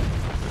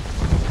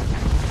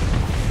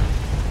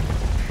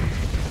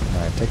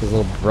 Alright, take his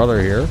little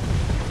brother here.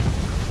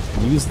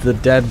 Use the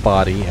dead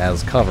body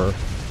as cover.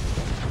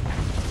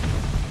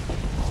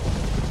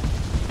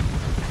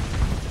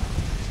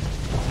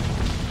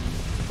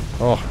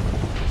 Oh.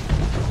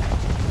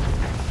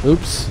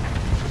 Oops.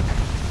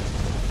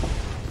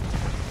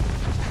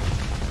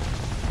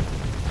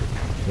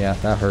 Yeah,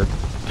 that hurt.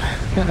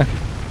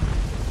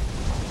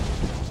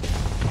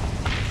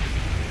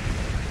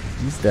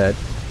 He's dead.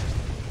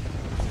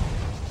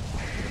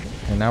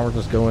 And now we're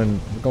just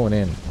going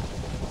in.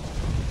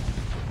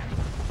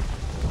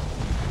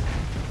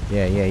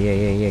 Yeah,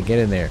 get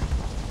in there.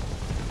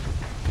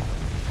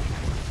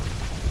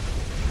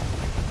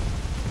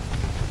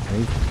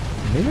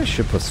 Maybe I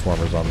should put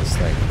swarmers on this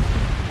thing.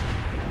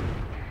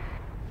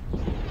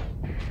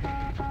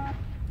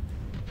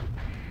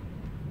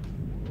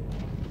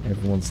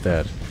 Everyone's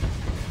dead.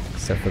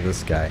 Except for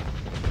this guy.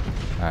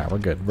 Alright, we're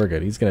good. We're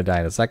good. He's gonna die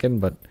in a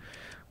second, but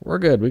we're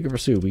good. We can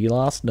pursue. We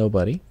lost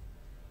nobody.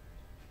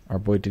 Our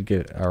boy did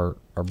get... Our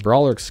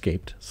brawler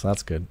escaped, so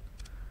that's good.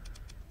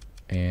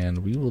 And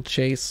we will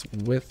chase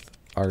with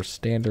our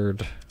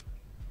standard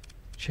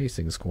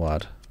chasing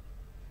squad.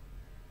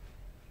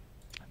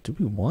 Do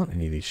we want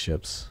any of these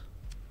ships?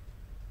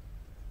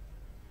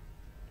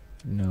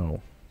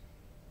 No.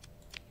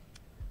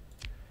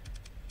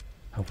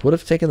 I would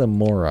have taken the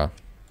Mora,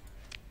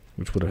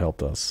 which would have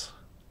helped us.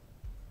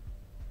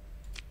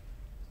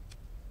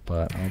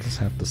 But I'll just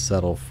have to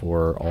settle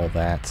for all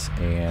that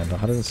and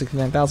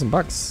 169,000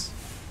 bucks.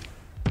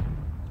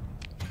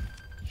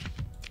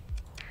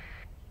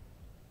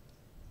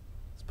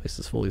 This place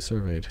is fully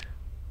surveyed.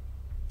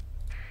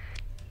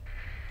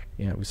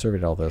 Yeah, we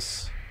surveyed all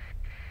this.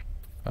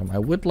 I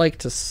would like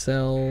to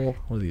sell...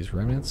 What are these,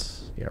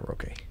 remnants? Yeah, we're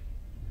okay.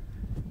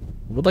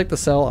 We would like to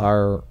sell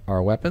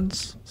our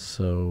weapons,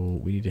 so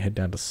we need to head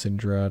down to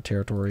Syndra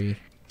territory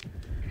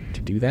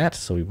to do that.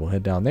 So we will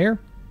head down there.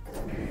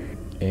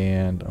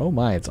 And, oh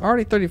my, it's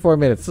already 34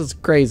 minutes. This is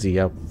crazy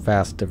how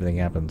fast everything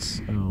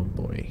happens. Oh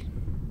boy.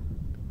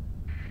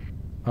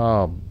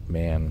 Oh,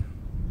 man.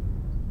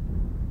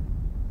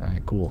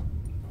 Alright, cool.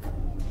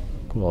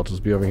 Cool, I'll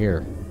just be over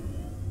here.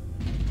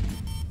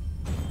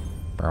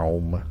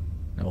 Boom.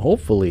 Now,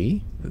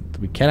 hopefully,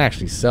 we can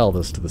actually sell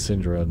this to the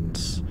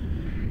Syndrans.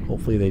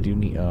 Hopefully they do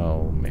need...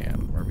 Oh,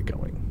 man. Where are we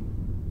going?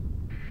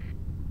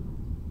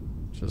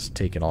 Just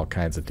taking all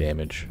kinds of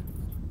damage.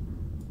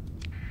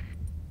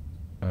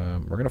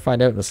 We're going to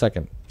find out in a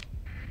second.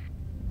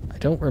 I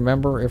don't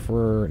remember if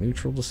we're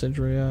neutral to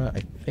Syndria. I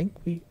think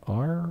we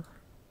are.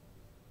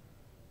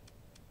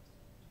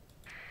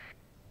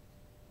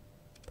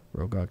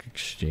 Rogok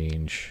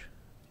Exchange.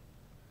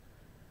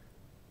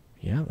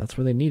 Yeah, that's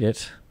where they need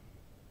it.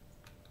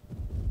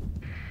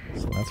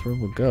 So that's where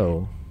we'll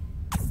go.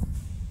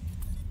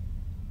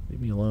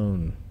 Leave me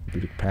alone,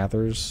 Bultach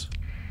Pathers.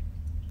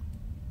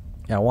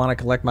 I want to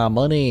collect my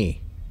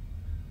money.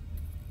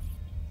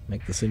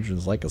 Make the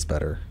Syndrans like us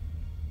better.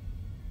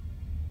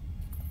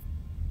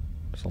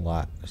 There's a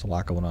lot. There's a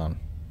lot going on.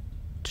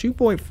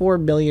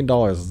 $2.4 million,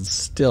 and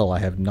still I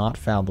have not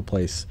found the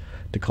place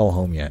to call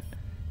home yet.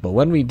 But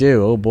when we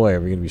do, oh boy, are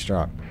we going to be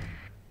strong.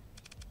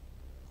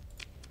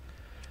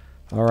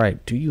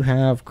 Alright, do you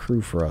have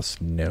crew for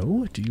us?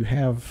 No. Do you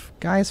have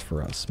guys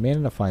for us? Man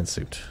in a fine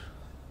suit.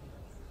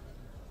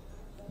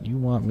 You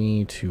want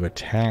me to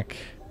attack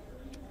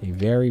a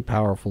very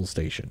powerful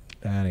station.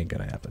 That ain't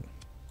gonna happen.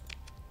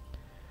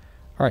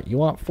 Alright, you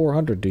want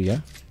 400, do ya?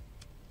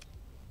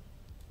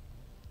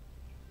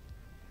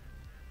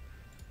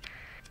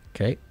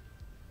 Okay.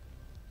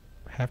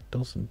 Half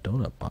dozen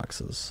donut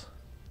boxes.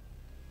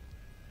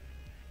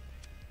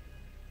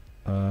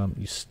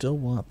 You still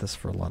want this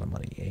for a lot of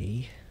money,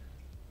 eh?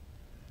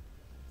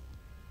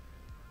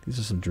 These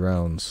are some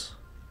drones.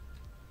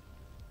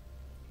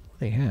 What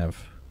do they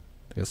have?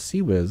 They got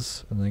Sea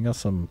Whiz, and they got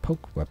some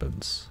poke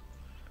weapons.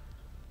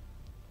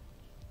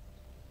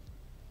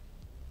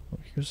 Oh,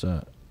 here's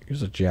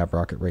a jab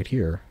rocket right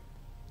here.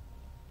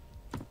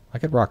 I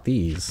could rock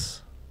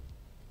these.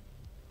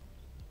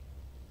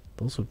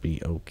 Those would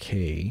be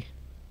okay.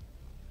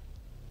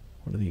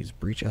 What are these?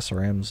 Breach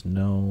SRMs?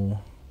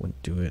 No.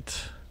 Wouldn't do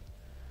it.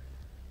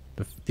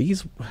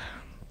 These...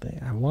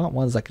 I want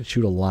ones that can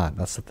shoot a lot.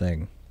 That's the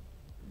thing.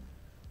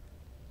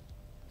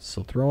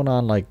 So throwing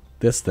on, like,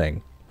 this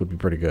thing would be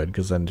pretty good.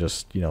 Because then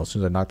just, you know, as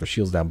soon as I knock their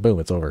shields down, boom,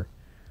 it's over.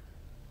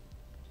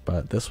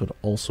 But this would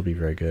also be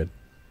very good.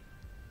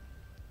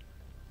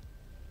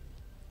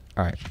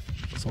 Alright.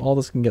 So all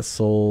this can get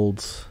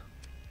sold.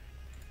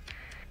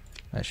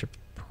 I should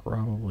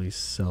probably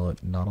sell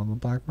it not on the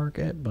black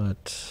market,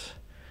 but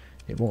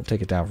it won't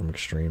take it down from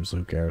extreme, so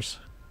who cares?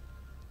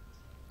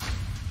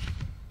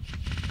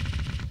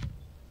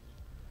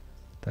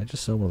 Did I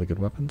just sell one of the good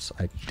weapons?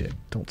 I did.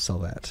 Don't sell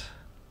that.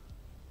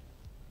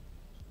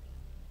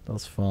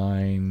 That's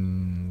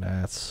fine.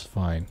 That's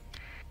fine.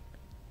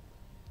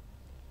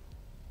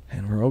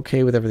 And we're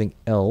okay with everything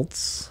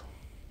else.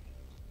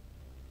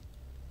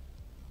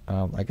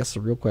 I guess the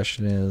real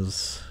question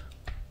is,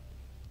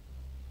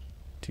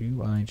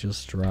 do I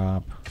just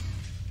drop...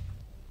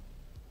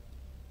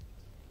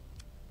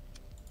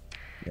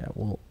 Yeah,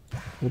 we'll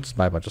just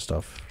buy a bunch of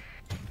stuff.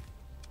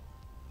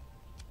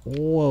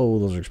 Whoa,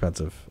 those are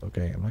expensive.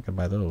 Okay, I'm not gonna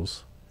buy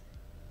those.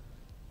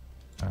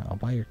 I'll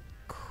buy your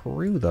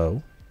crew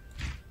though.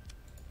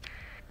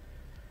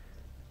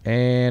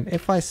 And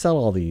if I sell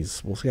all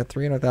these, we'll get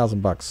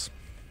 300,000 bucks.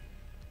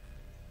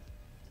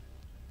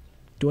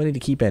 Do I need to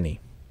keep any?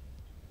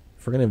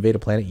 If we're gonna invade a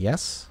planet,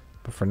 yes.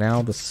 But for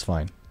now, this is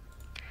fine.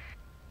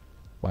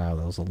 Wow,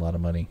 that was a lot of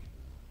money.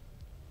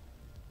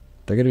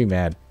 They're gonna be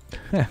mad.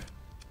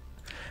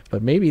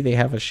 But maybe they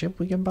have a ship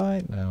we can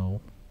buy? No.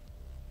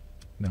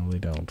 No, they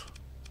don't.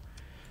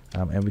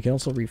 And we can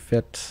also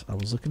refit. I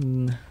was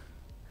looking...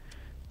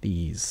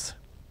 These.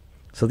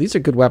 So these are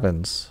good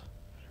weapons.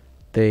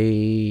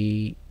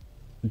 They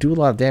do a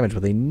lot of damage,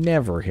 but they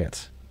never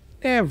hit.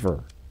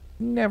 Never.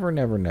 Never,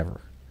 never,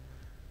 never.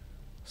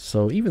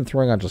 So even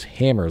throwing on just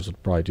hammers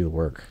would probably do the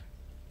work.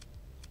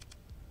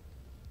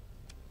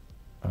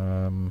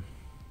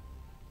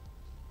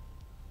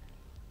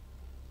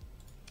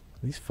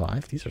 These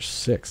 5? These are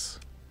 6.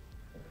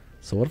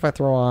 So what if I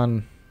throw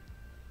on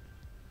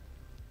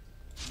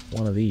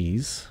one of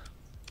these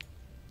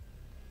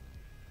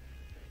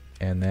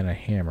and then a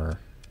hammer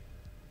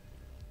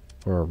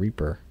or a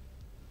reaper?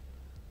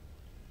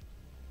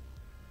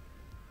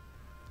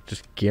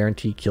 Just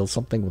guarantee kill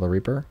something with a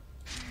reaper?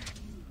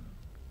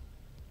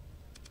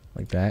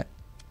 Like that.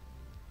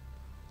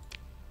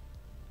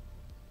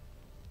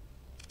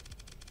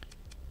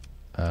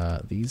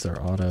 These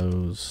are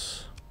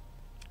autos.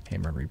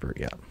 Hammer and Reaper,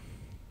 yeah.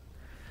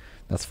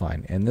 That's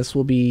fine. And this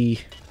will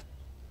be...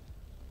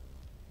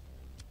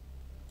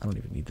 I don't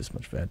even need this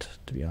much vent,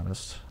 to be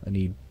honest. I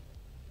need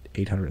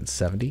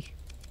 870.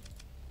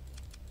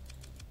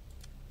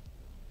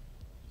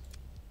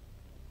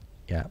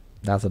 Yeah,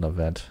 that's an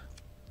event.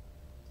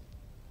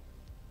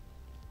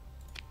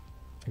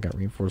 I got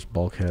reinforced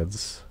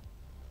bulkheads.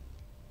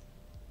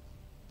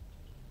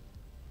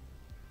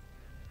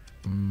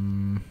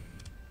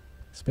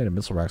 Expanded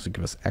missile racks would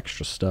give us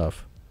extra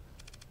stuff.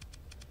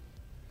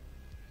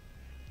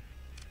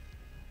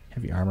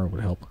 Heavy armor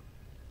would help.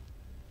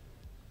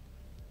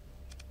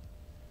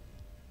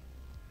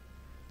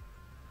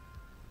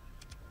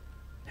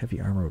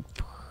 Heavy armor would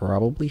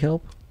probably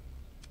help.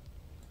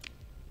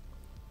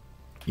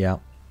 Yeah,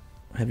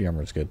 heavy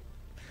armor is good.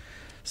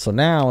 So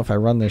now if I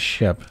run this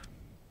ship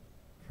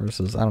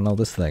versus, I don't know,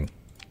 this thing.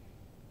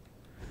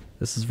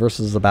 This is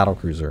versus a battle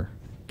cruiser.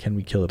 Can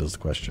we kill it is the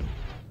question.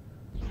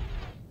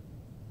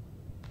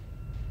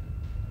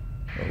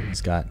 Oh,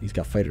 he's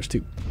got fighters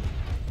too.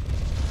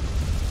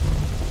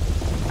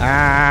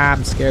 Ah,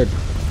 I'm scared.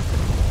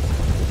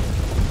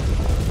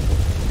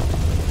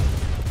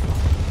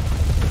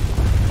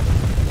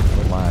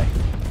 Oh my.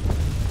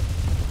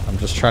 I'm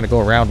just trying to go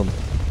around him.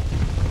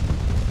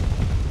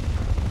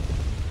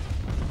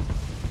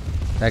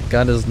 That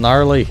gun is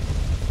gnarly.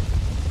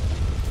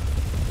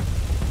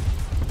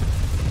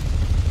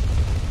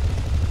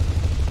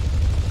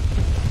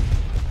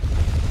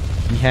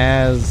 He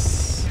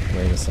has...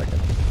 Wait a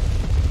second.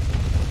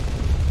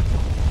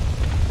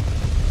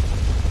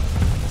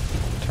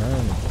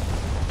 Turn.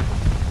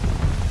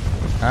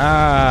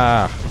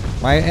 Ah!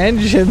 My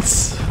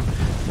engines!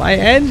 My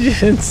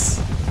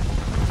engines!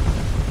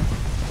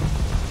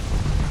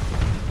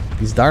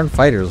 These darn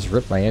fighters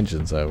ripped my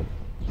engines out.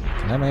 Can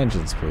I have my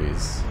engines,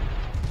 please?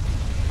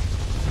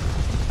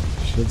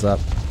 Shields up.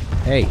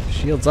 Hey,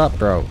 shields up,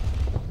 bro.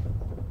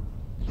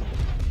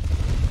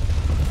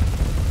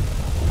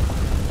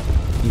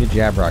 Eat a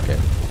jab rocket.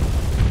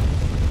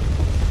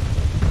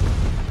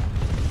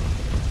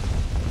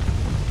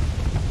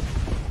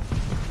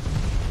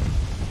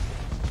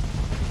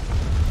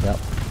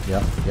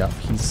 Yep.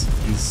 He's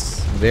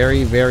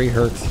very, very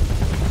hurt.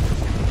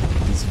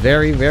 He's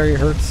very, very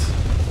hurt.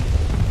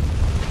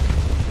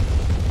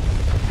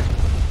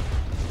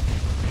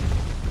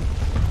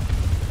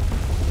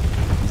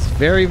 He's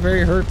very,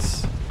 very hurt.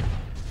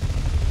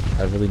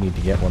 I really need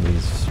to get one of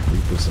these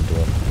Reapers into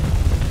him.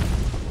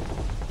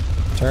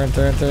 Turn. We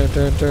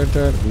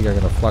are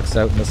going to flux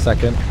out in a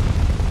second.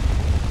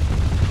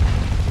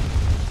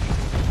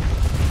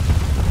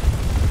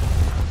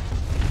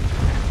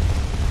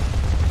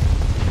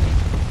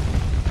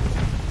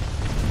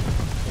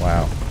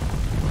 Wow.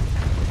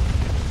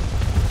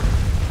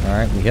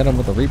 Alright, we hit him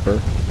with a Reaper.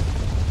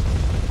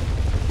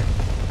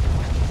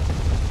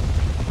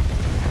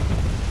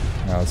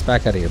 Now let's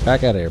back out of here,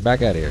 back out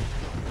of here.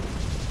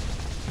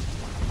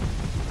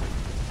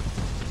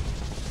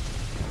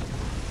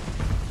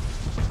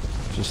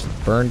 Just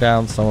burn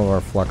down some of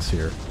our flux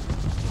here.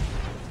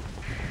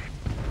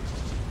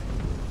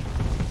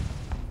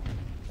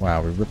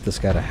 Wow, we ripped this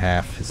guy to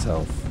half his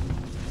health.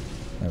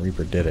 That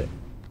Reaper did it.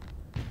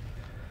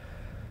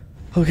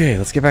 Okay,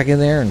 let's get back in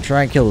there and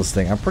try and kill this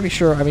thing. I'm pretty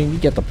sure, I mean, you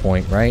get the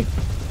point, right?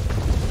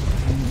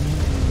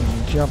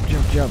 Jump.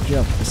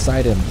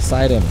 Beside him.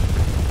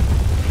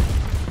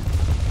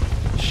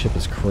 This ship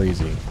is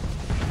crazy.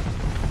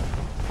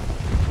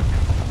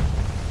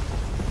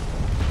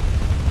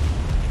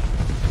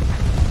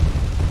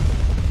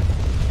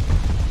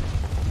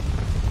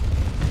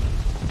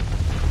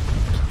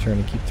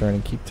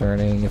 Keep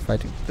turning. If I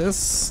do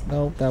this...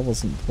 No, that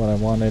wasn't what I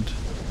wanted.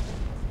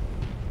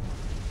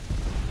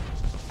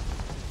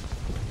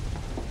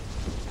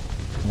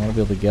 I want to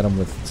be able to get him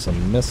with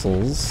some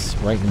missiles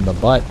right in the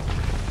butt.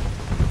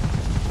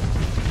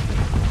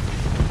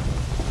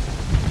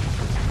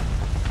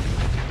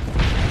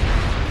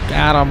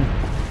 Got him!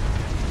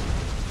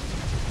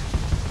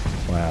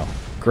 Wow.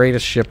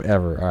 Greatest ship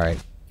ever.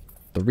 Alright.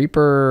 The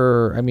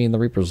Reaper... I mean, the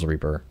Reaper's the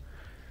Reaper.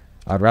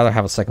 I'd rather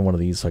have a second one of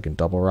these so I can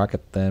double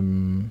rocket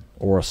them,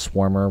 or a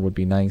Swarmer would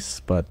be nice,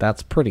 but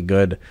that's pretty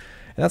good.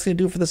 And that's going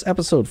to do it for this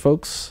episode,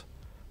 folks.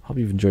 Hope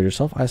you've enjoyed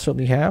yourself. I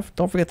certainly have.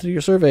 Don't forget to do your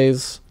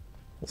surveys.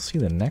 We'll see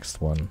the next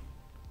one.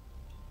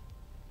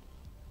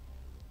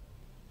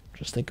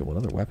 Just think of what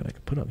other weapon I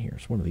could put on here.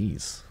 It's one of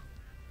these.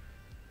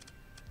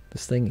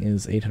 This thing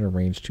is 800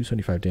 range,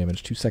 275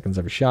 damage, 2 seconds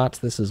every shot.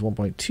 This is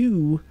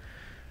 1.2,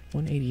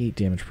 188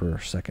 damage per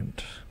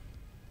second.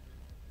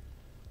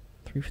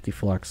 350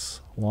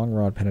 flux, long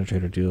rod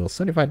penetrator deals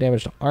 75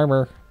 damage to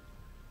armor.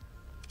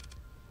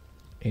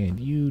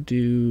 And you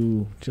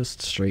do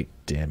just straight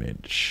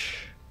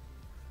damage.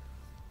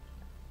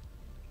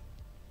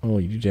 Oh,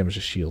 you do damage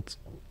to shields.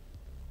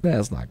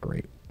 That's not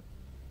great.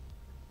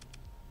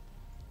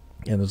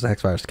 And there's the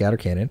Hexfire scatter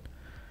cannon.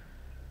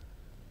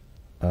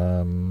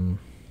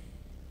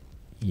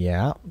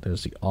 Yeah,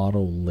 there's the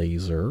auto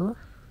laser.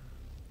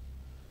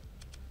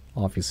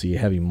 Obviously a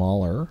heavy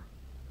mauler.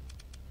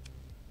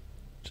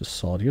 Just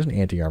solid. Here's an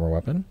anti-armor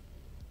weapon.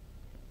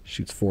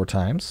 Shoots 4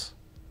 times.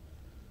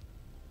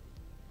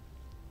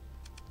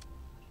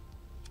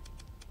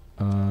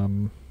 Yeah,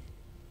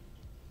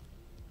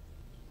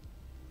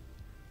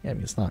 I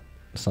mean it's not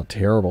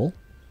terrible.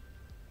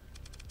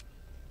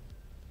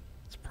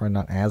 It's probably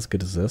not as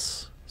good as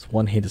this. This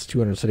one hit is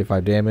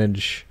 275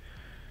 damage.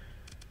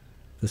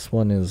 This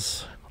one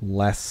is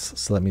less,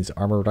 so that means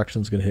armor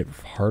reduction is going to hit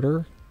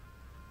harder.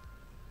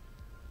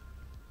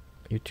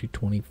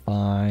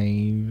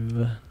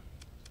 225.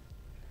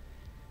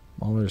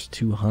 Mauler's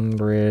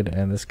 200,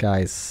 and this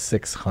guy's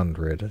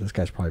 600. This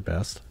guy's probably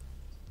best.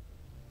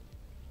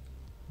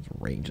 His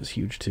range is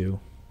huge too.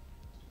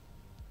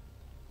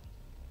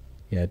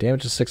 Yeah,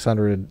 damage is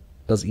 600.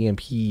 Does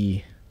EMP.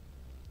 Doesn't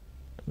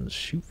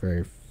shoot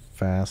very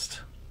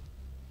fast.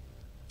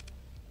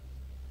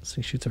 This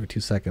thing shoots every 2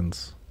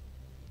 seconds.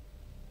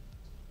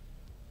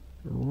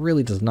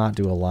 Really does not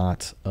do a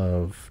lot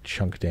of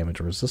chunk damage,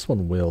 whereas this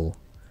one will.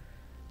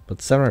 But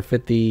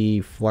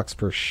 750 flux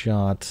per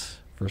shot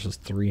versus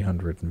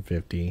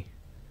 350.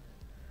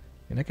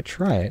 And I could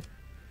try it.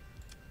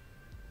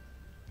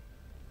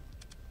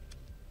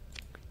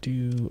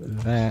 Do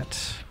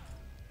that.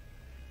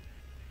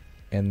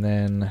 And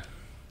then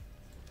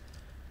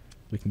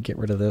we can get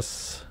rid of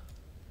this.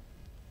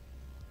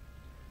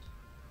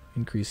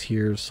 Increase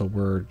here, so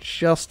we're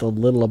just a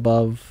little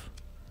above.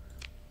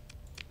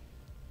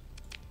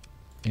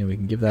 And we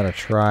can give that a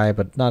try,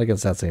 but not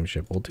against that same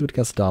ship. We'll do it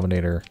against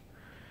Dominator.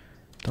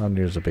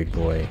 Dominator's a big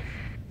boy.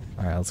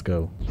 Alright, let's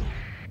go.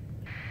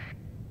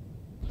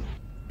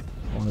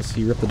 I want to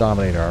see you rip the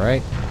Dominator,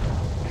 alright?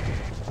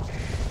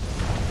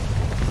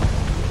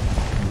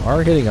 You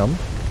are hitting him.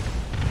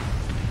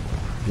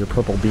 Your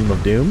purple beam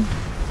of doom.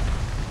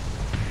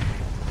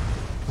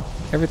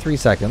 Every 3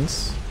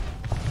 seconds.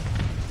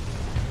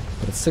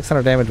 But it's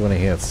 600 damage when it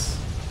hits.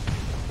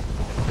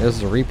 There's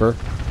the Reaper.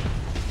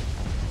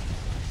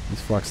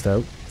 He's fluxed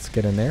out. Let's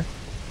get in there.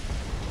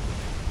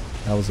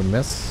 That was a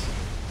miss.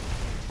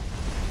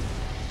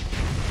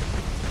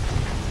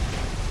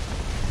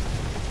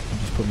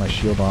 Just put my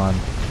shield on.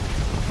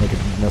 Make it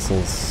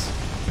missiles.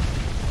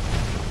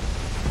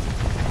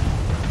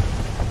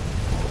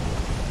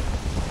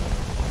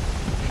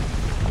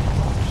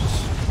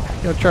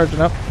 Just, you know,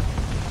 charging up.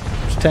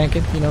 Just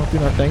tanking, you know,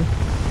 doing our thing.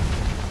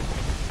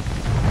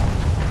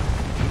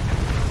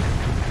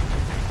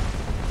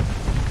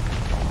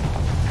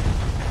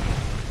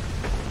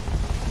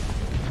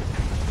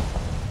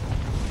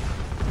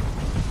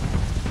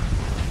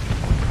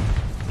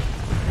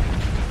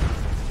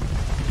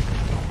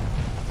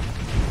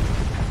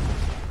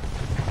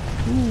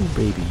 Ooh,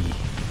 baby.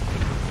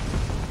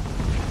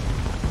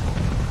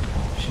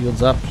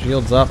 Shields up,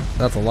 shields up.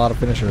 That's a lot of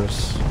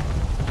finishers.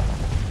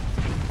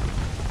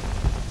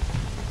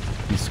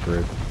 He's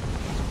screwed.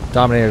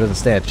 Dominator doesn't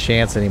stand a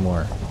chance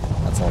anymore.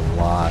 That's a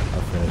lot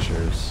of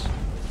finishers.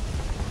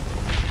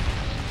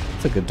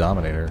 It's a good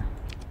Dominator.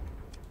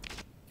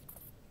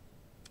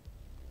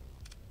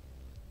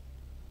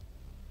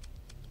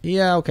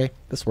 Yeah, okay.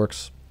 This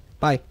works.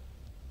 Bye.